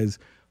Perez,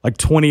 like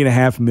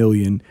 $20.5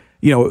 million.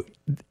 You know,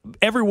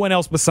 everyone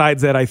else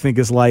besides that, I think,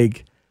 is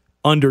like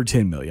under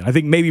 10 million. I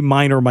think maybe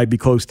Minor might be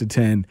close to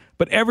 10,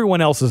 but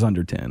everyone else is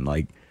under 10.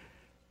 Like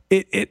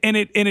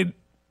it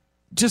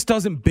just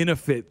doesn't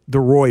benefit the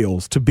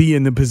Royals to be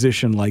in the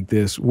position like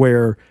this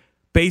where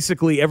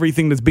basically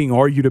everything that's being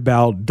argued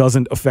about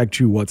doesn't affect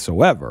you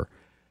whatsoever.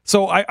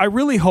 So I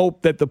really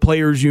hope that the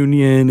players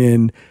union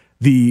and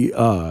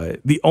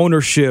the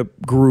ownership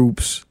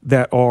groups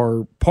that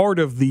are part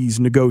of these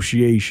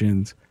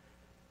negotiations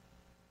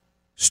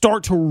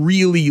start to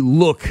really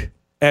look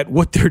at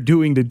what they're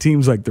doing to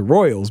teams like the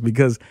Royals,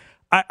 because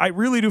I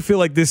really do feel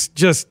like this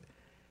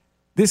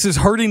is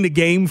hurting the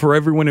game for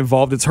everyone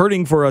involved. It's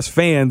hurting for us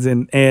fans,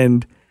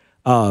 and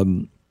I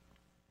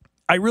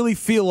really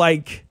feel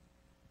like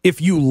if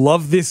you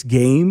love this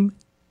game,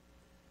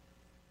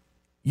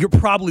 you're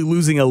probably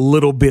losing a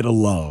little bit of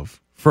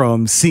love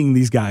from seeing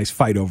these guys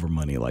fight over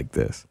money like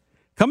this.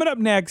 Coming up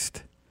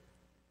next,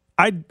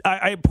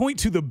 I point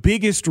to the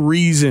biggest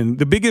reason,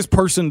 the biggest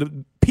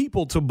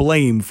people to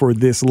blame for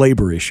this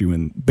labor issue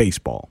in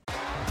baseball.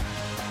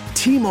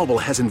 T-Mobile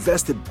has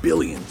invested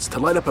billions to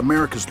light up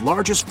America's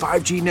largest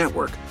 5G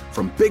network,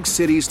 from big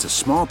cities to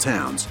small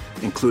towns,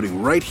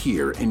 including right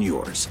here in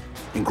yours.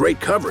 And great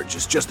coverage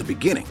is just the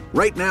beginning.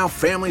 Right now,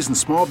 families and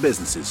small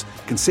businesses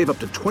can save up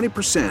to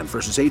 20%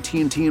 versus AT&T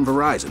and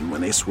Verizon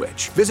when they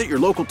switch. Visit your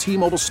local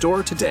T-Mobile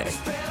store today.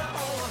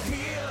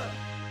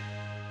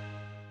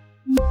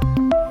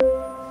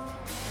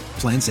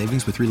 Plan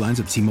savings with 3 lines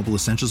of T-Mobile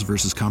Essentials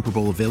versus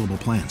comparable available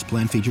plans.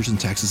 Plan features and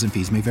taxes and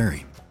fees may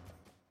vary.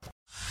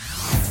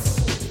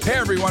 Hey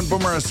everyone,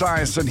 Boomer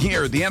Esiason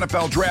here. The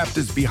NFL draft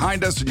is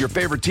behind us and your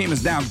favorite team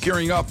is now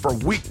gearing up for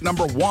week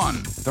number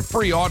 1. The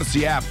free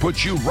Odyssey app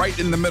puts you right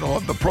in the middle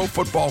of the pro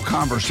football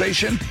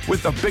conversation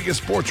with the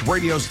biggest sports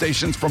radio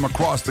stations from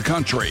across the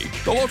country.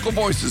 The local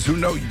voices who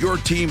know your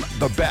team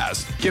the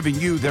best, giving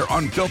you their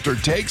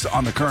unfiltered takes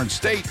on the current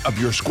state of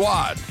your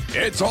squad.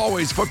 It's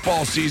always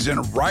football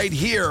season right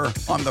here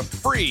on the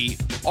free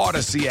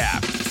Odyssey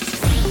app.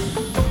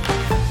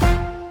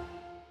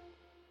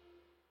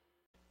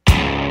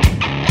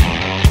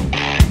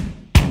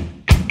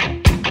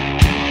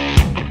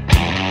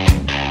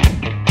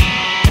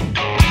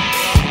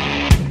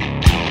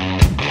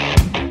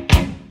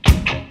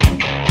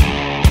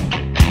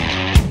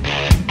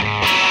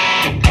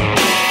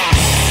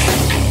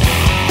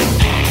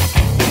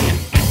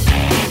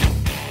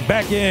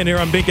 In here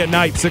on Bink at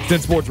Night,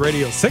 610 Sports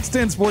Radio,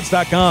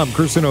 610sports.com.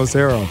 Chris Uno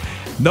Cero,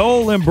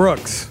 Nolan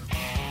Brooks.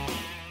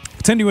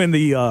 Continuing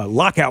the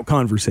lockout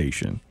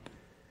conversation.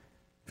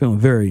 Feeling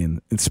very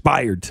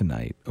inspired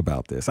tonight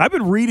about this. I've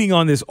been reading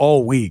on this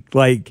all week.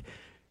 Like,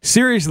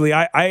 seriously,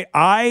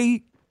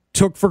 I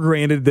took for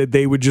granted that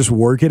they would just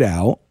work it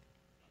out.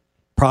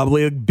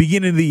 Probably at the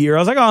beginning of the year, I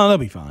was like, oh, they'll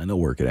be fine. They'll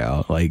work it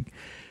out. Like,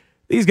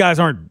 these guys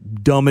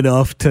aren't dumb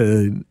enough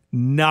to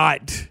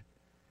not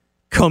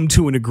come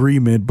to an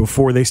agreement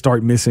before they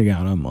start missing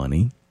out on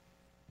money.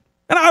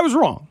 And I was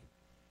wrong.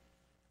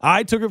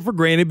 I took it for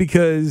granted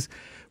because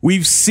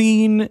we've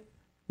seen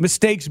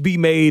mistakes be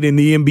made in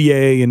the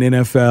NBA and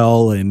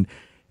NFL, and,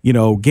 you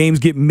know, games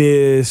get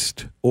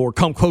missed or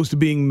come close to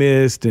being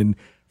missed, and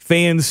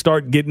fans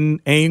start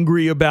getting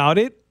angry about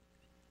it.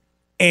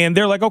 And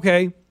they're like,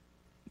 okay,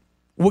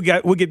 we'll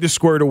get this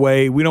squared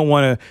away. We don't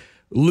want to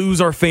lose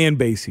our fan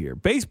base here.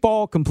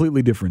 Baseball,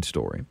 completely different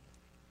story.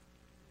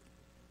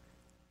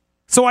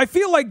 So I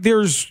feel like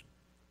there's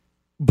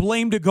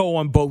blame to go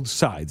on both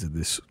sides of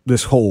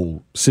this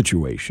whole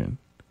situation.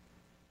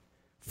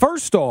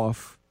 First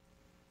off,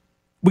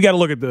 we got to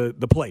look at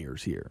the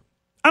players here.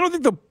 I don't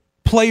think the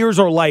players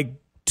are like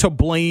to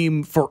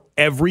blame for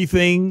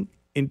everything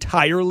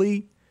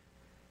entirely.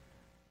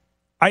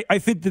 I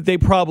think that they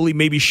probably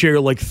maybe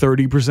share like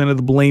 30% of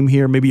the blame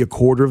here, maybe a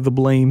quarter of the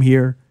blame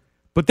here,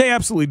 but they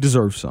absolutely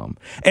deserve some.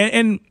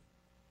 And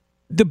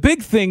the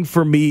big thing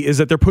for me is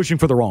that they're pushing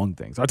for the wrong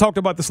things. I talked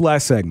about this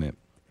last segment.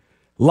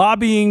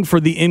 Lobbying for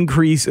the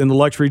increase in the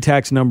luxury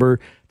tax number,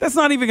 that's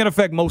not even going to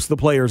affect most of the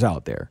players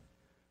out there.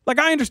 Like,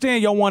 I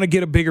understand y'all want to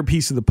get a bigger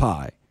piece of the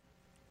pie,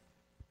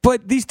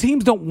 but these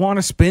teams don't want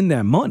to spend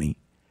that money.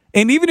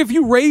 And even if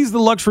you raise the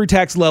luxury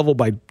tax level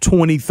by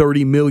 $20,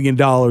 $30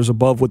 million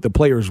above what the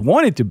players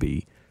want it to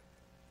be,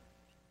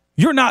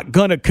 you're not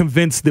going to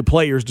convince the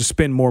players to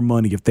spend more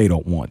money if they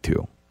don't want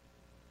to.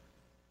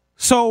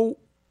 So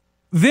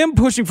them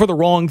pushing for the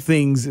wrong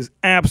things is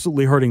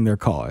absolutely hurting their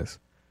cause,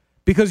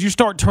 because you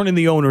start turning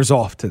the owners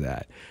off to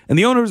that. And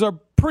the owners are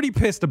pretty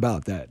pissed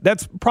about that.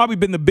 That's probably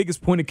been the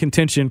biggest point of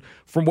contention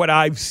from what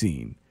I've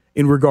seen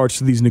in regards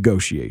to these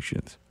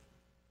negotiations.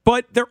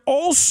 But they're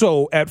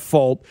also at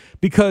fault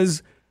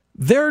because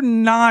they're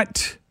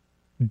not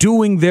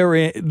doing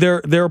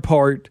their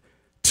part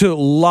to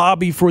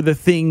lobby for the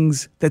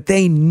things that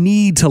they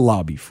need to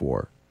lobby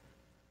for.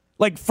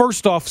 Like,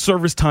 first off,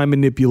 service time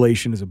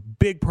manipulation is a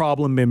big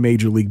problem in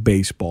Major League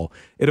Baseball.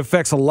 It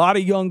affects a lot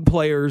of young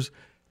players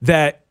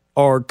that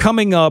are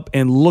coming up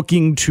and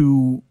looking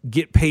to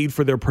get paid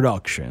for their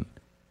production.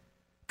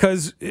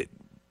 Because,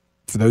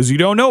 for those of you who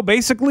don't know,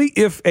 basically,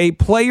 if a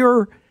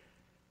player,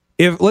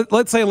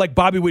 let's say like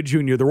Bobby Witt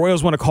Jr., the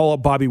Royals want to call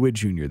up Bobby Witt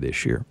Jr.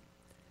 this year.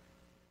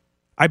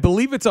 I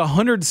believe it's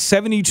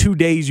 172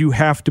 days you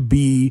have to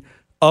be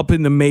up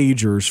in the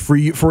majors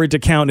for it to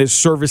count as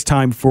service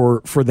time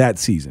for that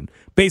season.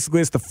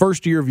 Basically, it's the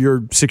first year of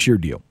your 6-year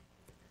deal.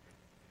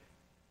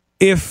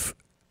 If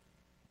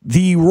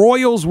the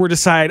Royals were to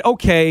decide,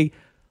 okay,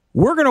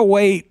 we're going to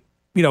wait,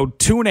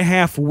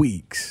 2.5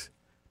 weeks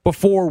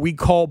before we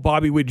call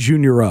Bobby Witt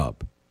Jr.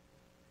 up,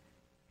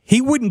 he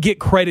wouldn't get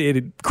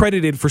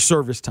credited for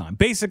service time.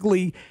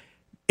 Basically,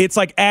 it's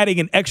like adding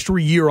an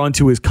extra year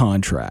onto his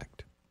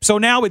contract. So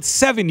now it's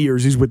 7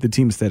 years he's with the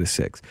team instead of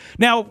 6.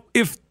 Now,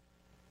 if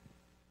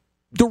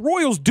the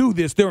Royals do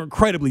this, they're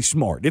incredibly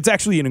smart. It's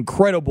actually an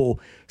incredible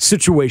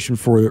situation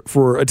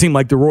for a team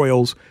like the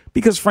Royals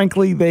because,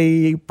 frankly,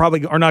 they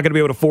probably are not going to be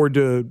able to afford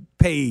to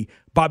pay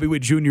Bobby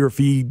Witt Jr. if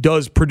he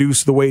does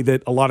produce the way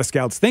that a lot of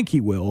scouts think he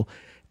will,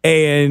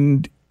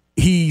 and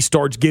he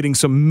starts getting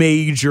some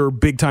major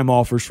big-time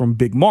offers from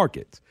big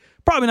markets.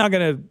 Probably not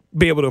going to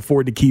be able to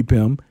afford to keep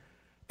him,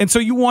 and so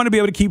you want to be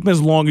able to keep him as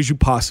long as you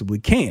possibly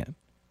can.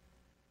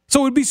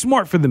 So it would be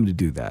smart for them to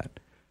do that.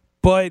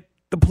 But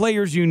the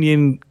Players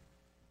Union,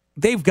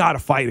 they've got to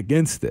fight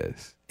against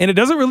this. And it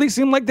doesn't really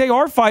seem like they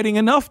are fighting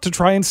enough to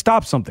try and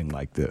stop something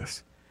like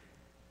this.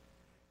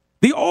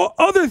 The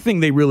other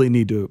thing they really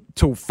need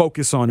to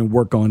focus on and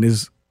work on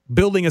is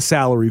building a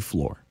salary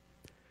floor.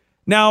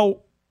 Now,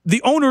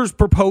 the owners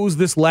proposed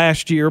this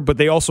last year, but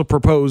they also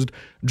proposed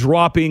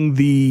dropping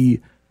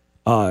the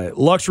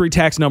luxury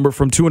tax number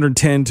from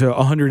 210 to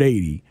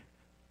 180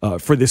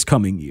 for this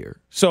coming year.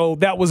 So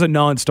that was a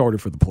non-starter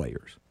for the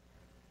players.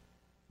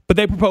 But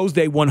they proposed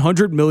a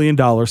 $100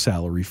 million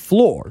salary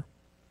floor.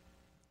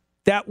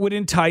 That would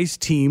entice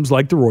teams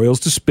like the Royals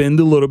to spend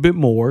a little bit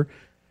more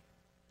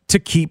to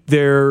keep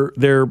their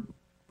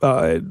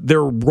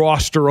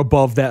roster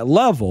above that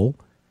level.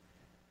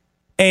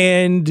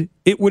 And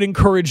it would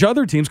encourage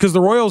other teams because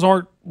the Royals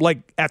aren't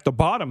like at the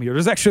bottom here.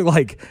 There's actually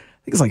I think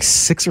it's like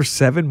 6 or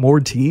 7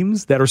 more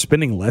teams that are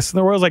spending less than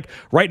the Royals. Like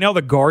right now,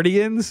 the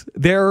Guardians,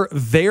 their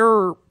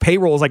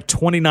payroll is like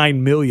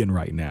 $29 million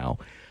right now.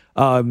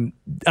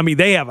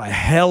 They have a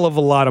hell of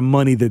a lot of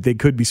money that they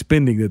could be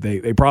spending that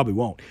they probably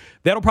won't.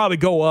 That'll probably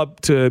go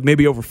up to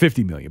maybe over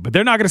 $50 million, but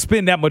they're not going to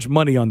spend that much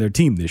money on their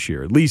team this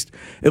year. At least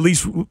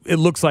it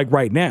looks like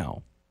right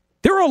now.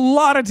 There are a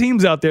lot of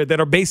teams out there that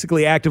are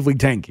basically actively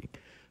tanking.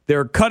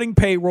 They're cutting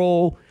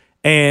payroll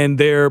and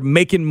they're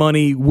making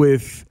money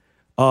with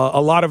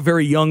a lot of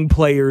very young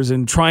players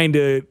and trying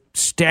to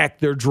stack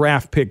their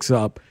draft picks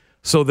up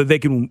so that they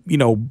can,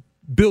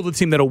 build a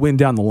team that'll win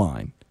down the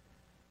line.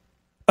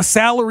 A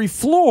salary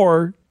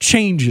floor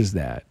changes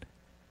that.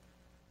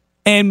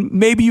 And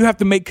maybe you have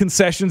to make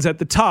concessions at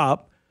the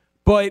top,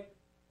 but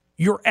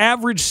your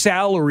average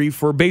salary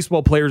for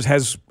baseball players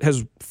has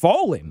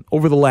fallen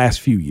over the last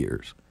few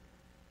years.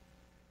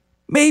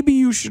 Maybe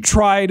you should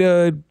try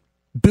to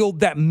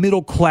build that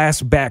middle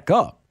class back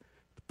up.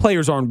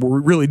 Players aren't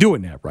really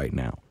doing that right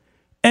now.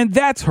 And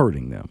that's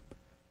hurting them.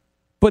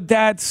 But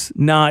that's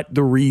not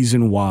the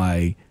reason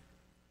why.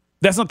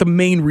 That's not the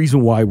main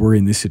reason why we're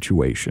in this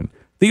situation.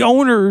 The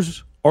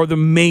owners are the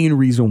main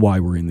reason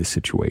why we're in this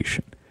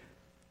situation.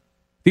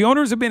 The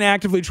owners have been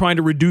actively trying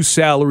to reduce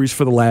salaries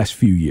for the last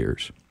few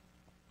years,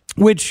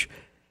 which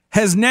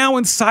has now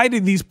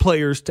incited these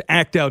players to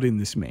act out in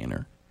this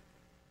manner.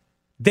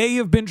 They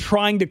have been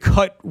trying to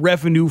cut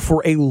revenue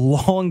for a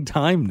long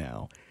time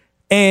now.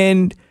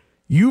 And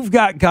you've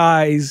got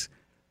guys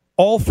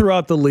all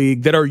throughout the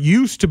league that are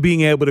used to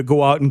being able to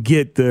go out and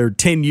get their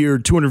 10-year,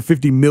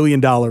 $250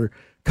 million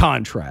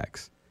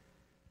contracts.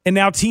 And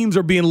now teams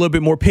are being a little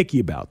bit more picky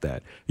about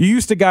that. You're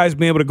used to guys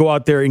being able to go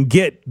out there and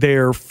get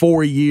their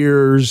 4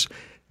 years,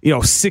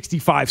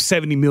 $65,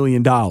 $70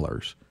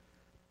 million.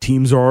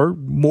 Teams are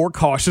more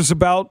cautious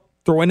about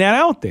throwing that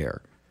out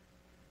there.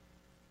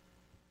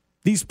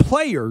 These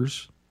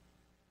players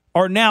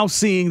are now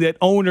seeing that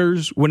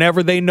owners,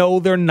 whenever they know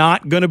they're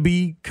not going to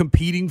be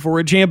competing for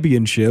a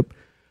championship,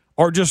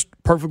 are just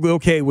perfectly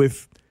okay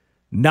with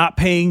not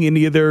paying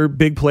any of their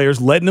big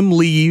players, letting them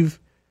leave,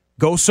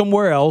 go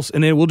somewhere else,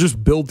 and then we'll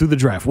just build through the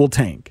draft. We'll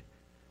tank.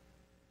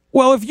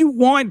 Well, if you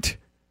want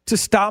to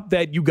stop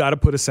that, you got to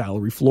put a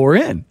salary floor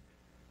in.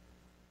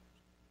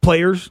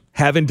 Players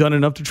haven't done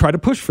enough to try to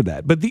push for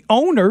that. But the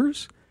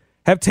owners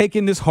have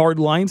taken this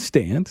hardline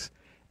stance.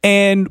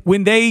 And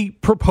when they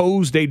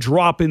proposed a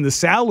drop in the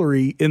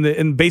salary,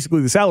 in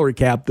basically the salary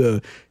cap,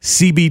 the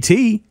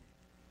CBT,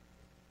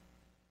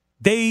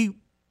 they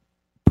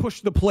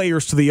pushed the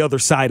players to the other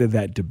side of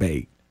that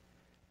debate.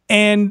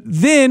 And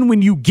then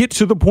when you get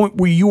to the point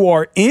where you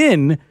are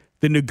in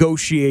the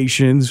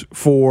negotiations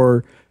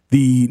for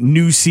the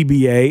new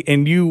CBA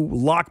and you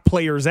lock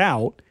players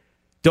out,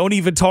 don't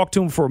even talk to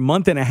them for a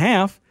month and a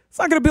half, it's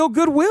not going to build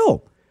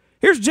goodwill.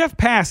 Here's Jeff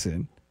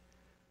Passan,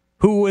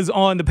 who was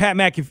on the Pat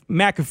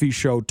McAfee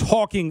show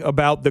talking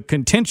about the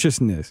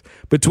contentiousness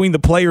between the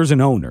players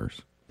and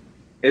owners.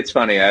 It's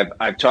funny.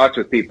 I've talked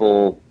with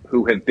people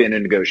who have been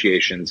in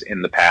negotiations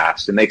in the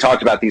past, and they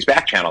talked about these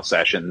back channel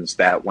sessions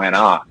that went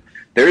on.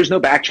 There is no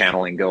back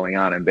channeling going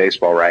on in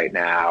baseball right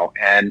now.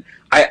 And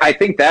I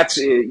think that's,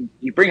 you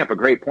bring up a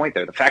great point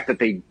there. The fact that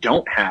they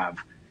don't have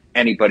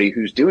anybody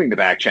who's doing the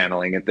back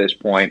channeling at this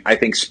point, I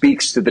think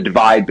speaks to the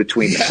divide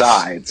between the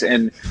sides.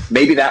 And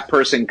maybe that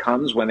person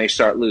comes when they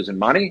start losing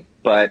money.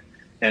 But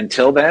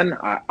until then,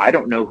 I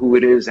don't know who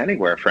it is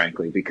anywhere,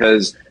 frankly,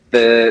 because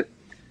the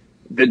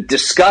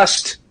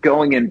disgust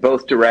going in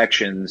both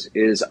directions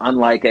is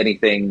unlike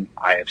anything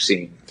I have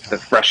seen. The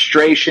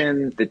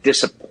frustration, the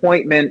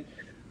disappointment,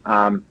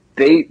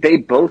 they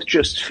both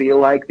just feel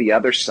like the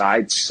other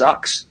side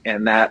sucks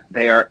and that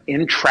they are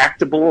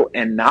intractable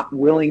and not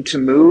willing to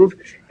move,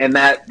 and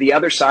that the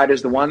other side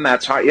is the one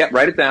that's hard. Yeah,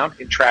 write it down.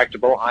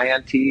 Intractable,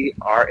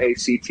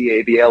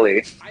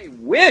 INTRACTABLE. I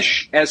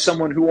wish, as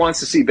someone who wants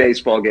to see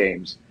baseball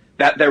games,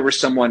 that there was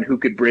someone who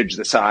could bridge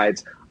the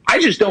sides. I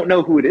just don't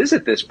know who it is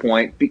at this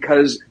point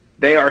because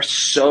they are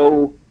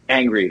so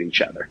angry at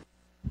each other.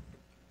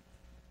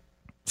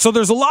 So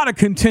there's a lot of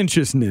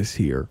contentiousness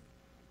here.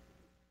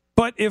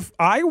 But if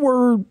I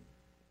were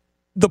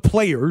the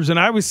players and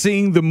I was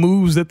seeing the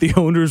moves that the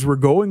owners were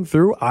going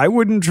through, I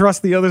wouldn't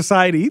trust the other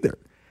side either.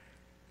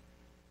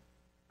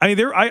 I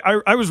mean,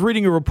 I was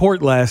reading a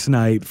report last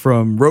night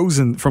from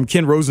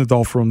Ken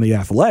Rosenthal from The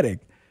Athletic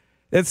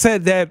that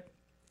said that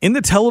in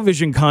the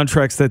television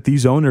contracts that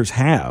these owners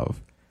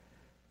have,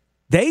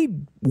 they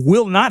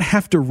will not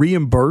have to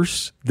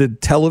reimburse the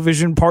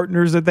television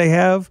partners that they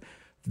have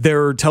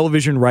their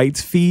television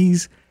rights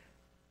fees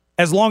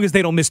as long as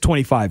they don't miss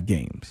 25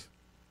 games.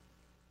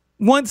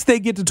 Once they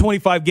get to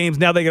 25 games,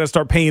 now they got to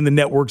start paying the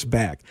networks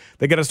back.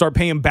 They got to start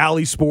paying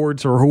Bally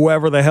Sports or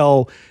whoever the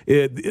hell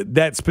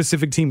that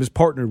specific team is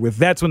partnered with.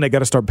 That's when they got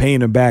to start paying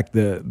them back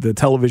the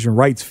television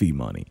rights fee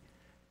money.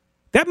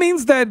 That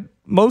means that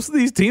most of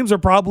these teams are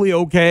probably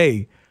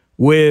okay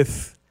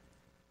with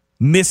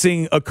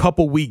missing a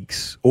couple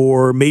weeks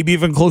or maybe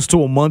even close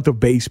to a month of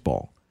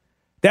baseball.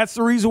 That's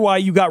the reason why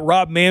you got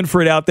Rob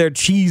Manfred out there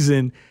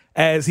cheesing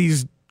as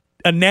he's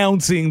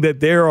announcing that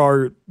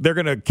they're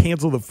going to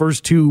cancel the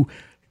first two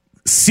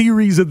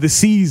series of the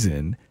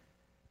season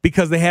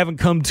because they haven't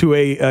come to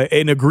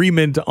an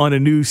agreement on a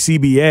new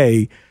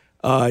CBA,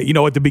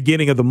 at the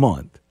beginning of the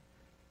month.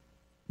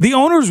 The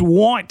owners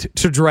want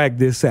to drag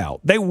this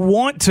out. They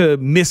want to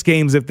miss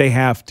games if they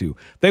have to.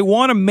 They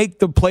want to make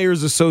the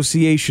Players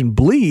Association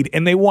bleed,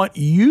 and they want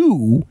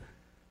you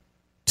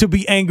to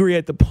be angry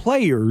at the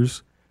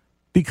players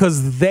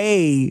because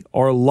they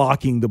are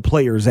locking the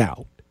players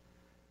out.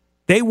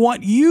 They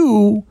want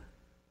you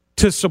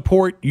to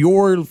support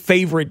your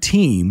favorite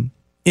team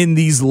in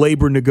these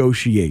labor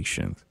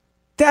negotiations.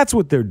 That's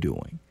what they're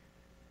doing.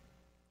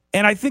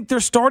 And I think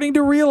they're starting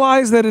to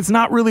realize that it's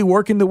not really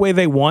working the way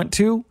they want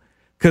to,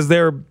 because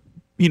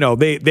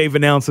they've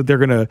announced that they're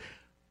going to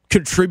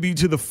contribute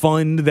to the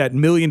fund, that $1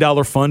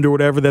 million fund or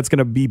whatever that's going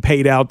to be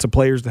paid out to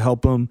players to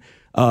help them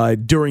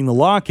during the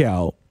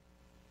lockout.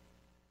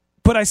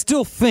 But I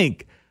still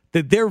think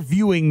that they're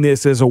viewing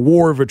this as a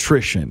war of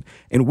attrition,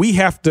 and we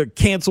have to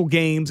cancel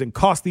games and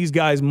cost these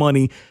guys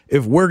money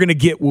if we're going to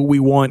get what we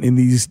want in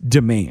these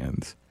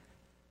demands.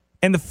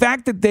 And the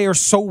fact that they are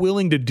so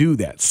willing to do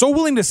that, so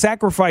willing to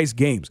sacrifice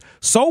games,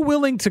 so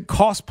willing to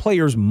cost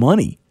players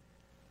money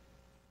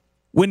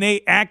when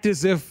they act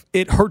as if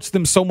it hurts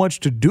them so much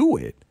to do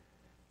it,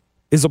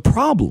 is a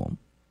problem.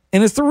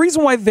 And it's the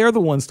reason why they're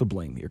the ones to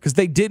blame here, because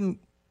they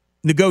didn't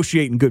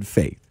negotiate in good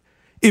faith.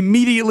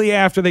 Immediately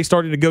after they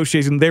started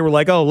negotiating, they were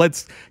like, oh,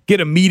 let's get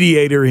a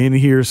mediator in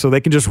here so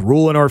they can just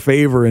rule in our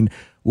favor and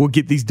we'll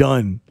get these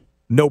done.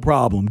 No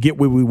problem. Get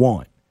what we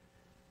want.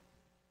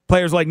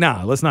 Players like,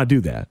 nah, let's not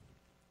do that.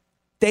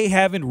 They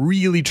haven't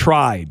really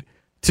tried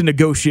to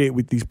negotiate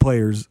with these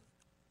players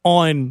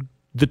on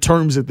the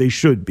terms that they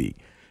should be.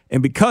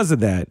 And because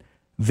of that,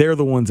 they're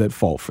the ones at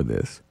fault for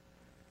this.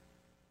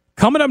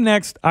 Coming up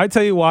next, I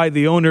tell you why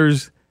the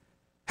owners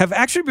have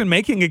actually been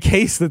making a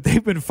case that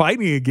they've been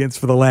fighting against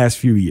for the last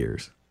few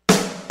years.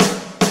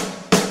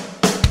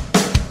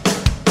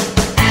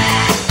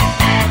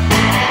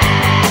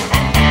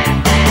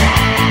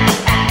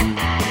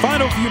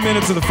 Final few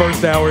minutes of the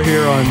first hour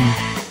here on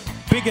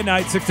Bink at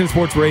Night, 610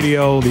 Sports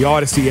Radio, the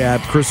Odyssey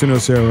app, Chris Uno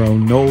Cero,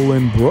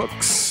 Nolan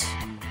Brooks.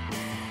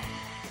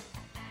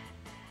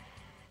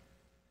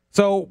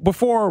 So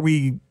before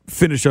we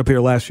finish up here,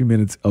 last few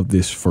minutes of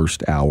this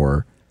first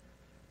hour,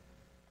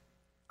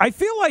 I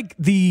feel like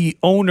the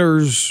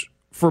owners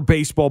for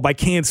baseball, by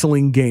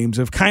canceling games,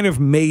 have kind of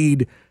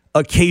made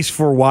a case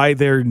for why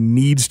there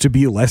needs to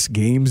be less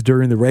games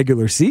during the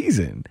regular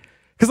season.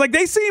 Because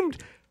they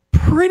seemed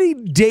pretty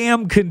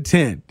damn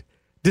content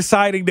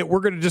deciding that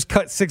we're going to just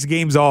cut 6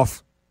 games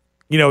off,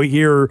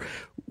 here.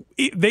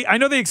 I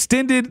know they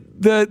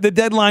extended the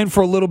deadline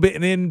for a little bit,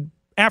 and then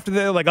after that,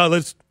 they're like, oh,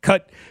 let's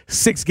cut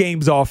 6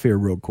 games off here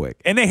real quick.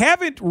 And they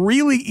haven't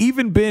really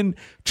even been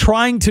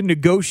trying to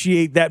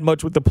negotiate that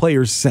much with the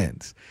players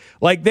since.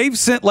 They've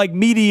sent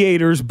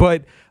mediators,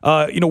 but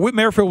Whit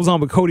Merrifield was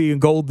on with Cody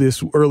and Gold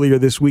earlier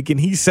this week, and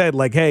he said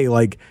hey,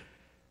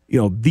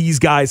 these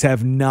guys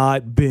have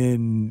not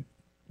been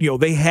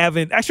they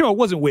haven't. Actually, it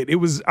wasn't Witt.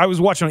 I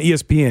was watching on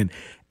ESPN,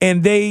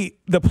 and the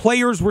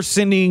players were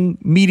sending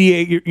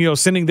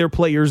sending their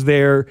players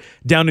there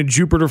down in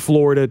Jupiter,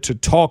 Florida, to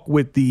talk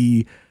with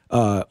the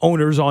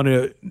owners on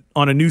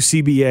a new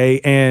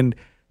CBA, and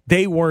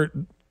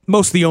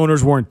most of the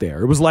owners weren't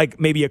there. It was like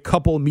maybe a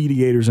couple of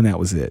mediators, and that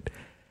was it.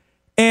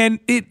 And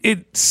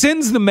it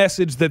sends the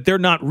message that they're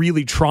not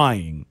really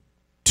trying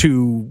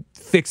to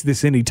fix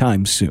this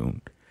anytime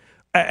soon.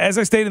 As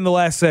I stated in the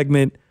last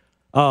segment,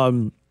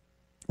 Ken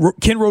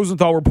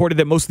Rosenthal reported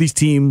that most of these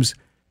teams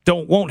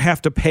won't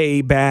have to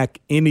pay back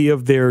any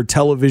of their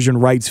television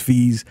rights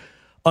fees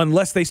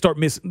unless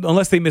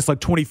they miss like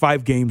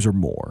 25 games or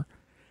more.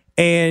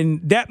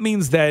 And that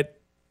means that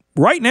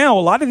right now,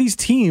 a lot of these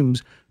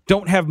teams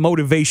don't have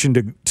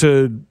motivation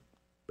to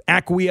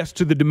acquiesce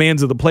to the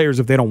demands of the players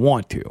if they don't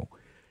want to,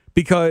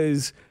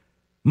 because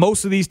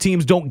most of these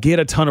teams don't get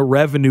a ton of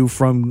revenue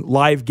from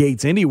live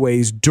gates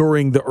anyways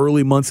during the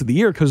early months of the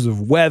year because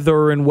of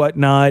weather and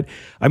whatnot.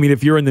 I mean,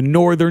 if you're in the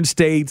northern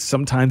states,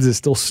 sometimes it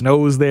still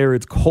snows there.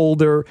 It's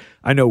colder.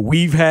 I know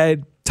we've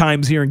had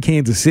times here in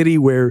Kansas City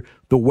where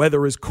the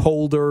weather is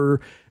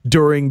colder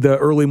during the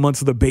early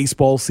months of the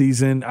baseball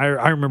season.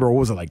 I remember,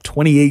 what was it, like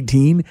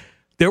 2018?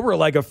 There were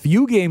like a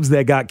few games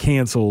that got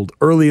canceled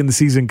early in the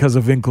season because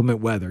of inclement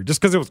weather, just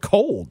because it was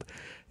cold.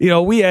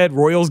 We had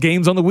Royals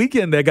games on the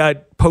weekend that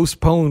got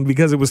postponed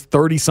because it was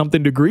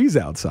 30-something degrees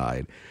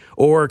outside,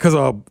 or because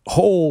a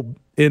hole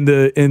in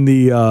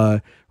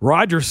the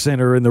Rogers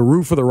Center, in the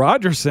roof of the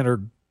Rogers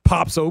Center,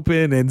 pops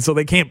open, and so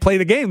they can't play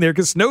the game there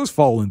because snow's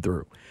falling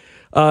through.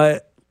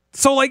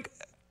 So,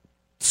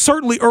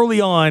 certainly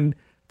early on,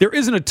 there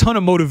isn't a ton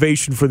of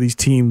motivation for these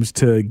teams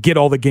to get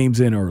all the games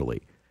in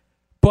early.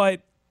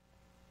 But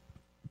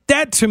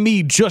that, to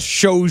me, just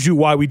shows you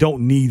why we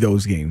don't need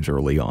those games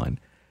early on.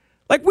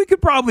 We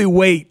could probably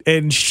wait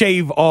and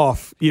shave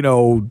off,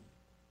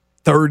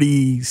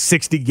 30,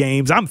 60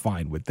 games. I'm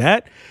fine with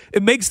that.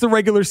 It makes the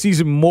regular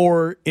season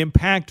more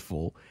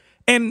impactful.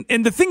 And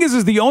the thing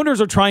is the owners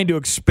are trying to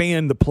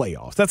expand the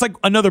playoffs. That's like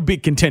another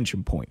big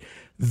contention point.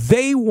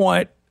 They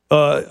want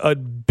a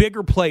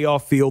bigger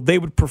playoff field. They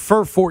would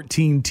prefer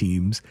 14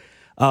 teams.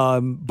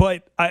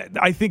 But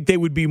I think they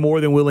would be more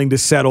than willing to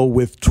settle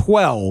with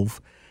 12.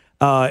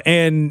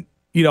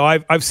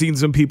 I've seen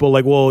some people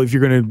if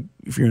you're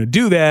gonna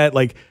do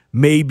that,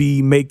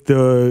 maybe make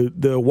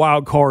the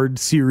wild card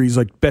series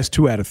best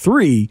 2 out of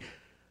 3.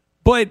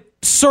 But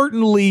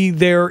certainly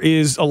there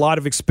is a lot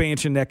of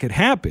expansion that could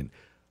happen.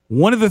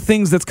 One of the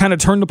things that's kind of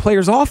turned the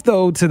players off,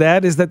 though, to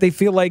that is that they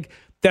feel like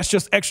that's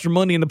just extra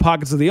money in the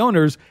pockets of the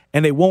owners,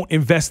 and they won't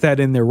invest that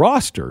in their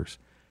rosters.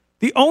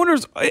 The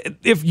owners,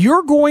 if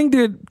you're going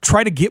to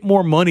try to get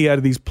more money out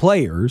of these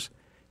players,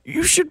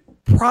 you should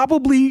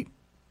probably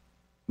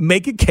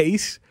make a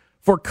case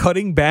for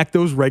cutting back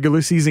those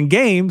regular season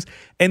games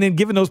and then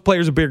giving those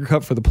players a bigger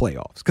cut for the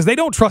playoffs, because they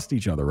don't trust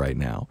each other right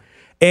now.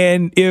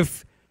 And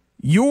if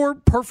you're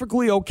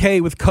perfectly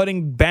okay with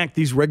cutting back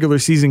these regular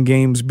season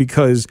games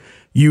because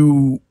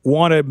you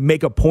want to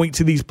make a point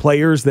to these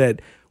players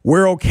that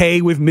we're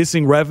okay with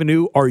missing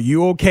revenue, are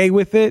you okay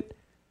with it?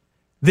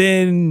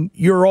 Then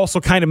you're also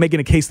kind of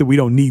making a case that we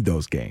don't need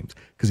those games.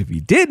 Because if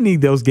you did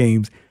need those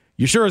games,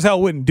 you sure as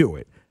hell wouldn't do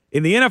it.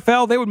 In the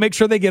NFL, they would make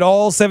sure they get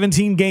all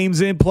 17 games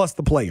in plus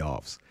the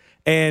playoffs.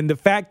 And the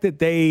fact that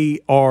they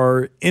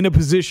are in a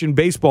position,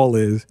 baseball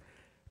is,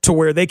 to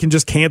where they can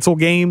just cancel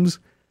games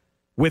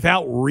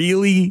without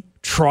really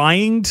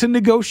trying to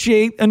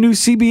negotiate a new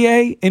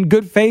CBA in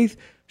good faith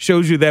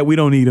shows you that we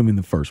don't need them in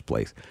the first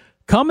place.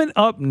 Coming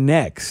up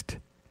next,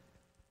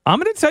 I'm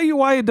going to tell you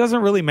why it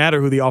doesn't really matter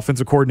who the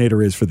offensive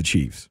coordinator is for the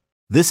Chiefs.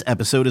 This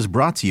episode is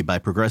brought to you by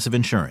Progressive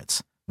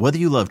Insurance. Whether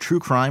you love true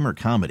crime or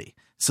comedy,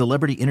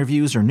 celebrity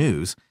interviews or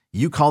news,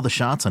 you call the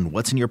shots on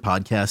what's in your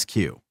podcast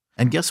queue.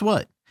 And guess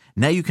what?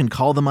 Now you can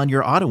call them on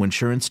your auto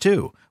insurance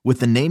too with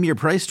the Name Your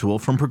Price tool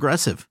from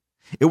Progressive.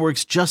 It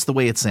works just the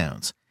way it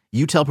sounds.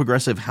 You tell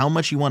Progressive how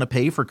much you want to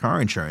pay for car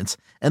insurance,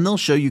 and they'll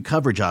show you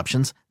coverage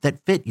options that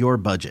fit your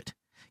budget.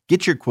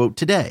 Get your quote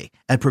today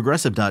at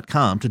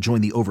Progressive.com to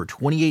join the over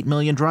 28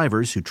 million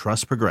drivers who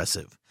trust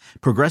Progressive.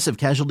 Progressive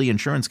Casualty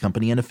Insurance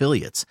Company and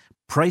Affiliates.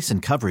 Price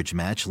and coverage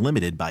match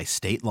limited by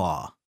state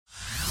law.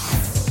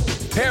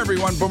 Hey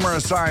everyone, Boomer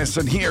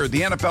Esiason here.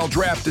 The NFL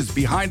Draft is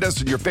behind us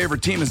and your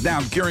favorite team is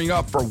now gearing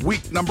up for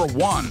week number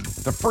 1.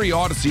 The free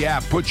Odyssey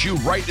app puts you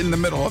right in the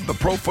middle of the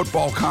pro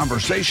football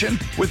conversation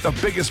with the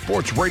biggest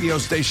sports radio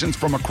stations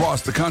from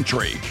across the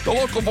country. The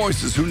local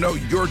voices who know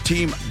your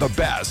team the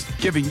best,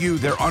 giving you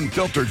their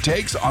unfiltered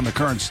takes on the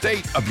current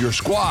state of your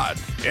squad.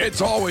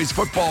 It's always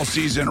football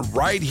season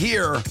right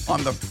here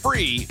on the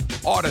free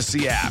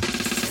Odyssey app.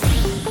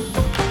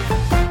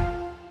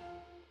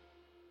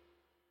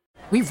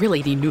 We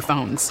really need new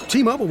phones.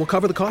 T-Mobile will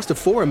cover the cost of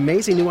 4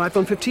 amazing new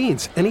iPhone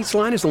 15s, and each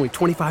line is only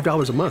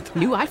 $25 a month.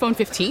 New iPhone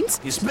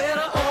 15s? It's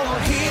better over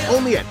here.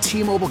 Only at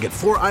T-Mobile, get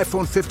 4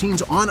 iPhone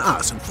 15s on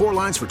us and 4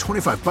 lines for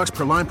 $25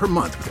 per line per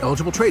month with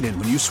eligible trade-in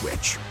when you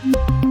switch.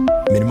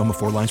 Minimum of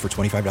 4 lines for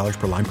 $25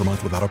 per line per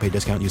month with autopay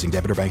discount using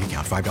debit or bank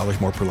account.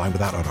 $5 more per line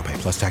without autopay,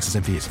 plus taxes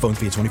and fees. Phone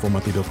fee at 24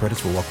 monthly bill credits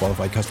for well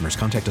qualified customers.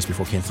 Contact us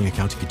before canceling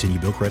account to continue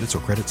bill credits or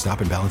credit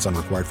stop and balance on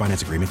required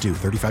finance agreement due.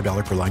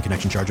 $35 per line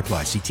connection charge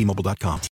applies. See T-Mobile.com.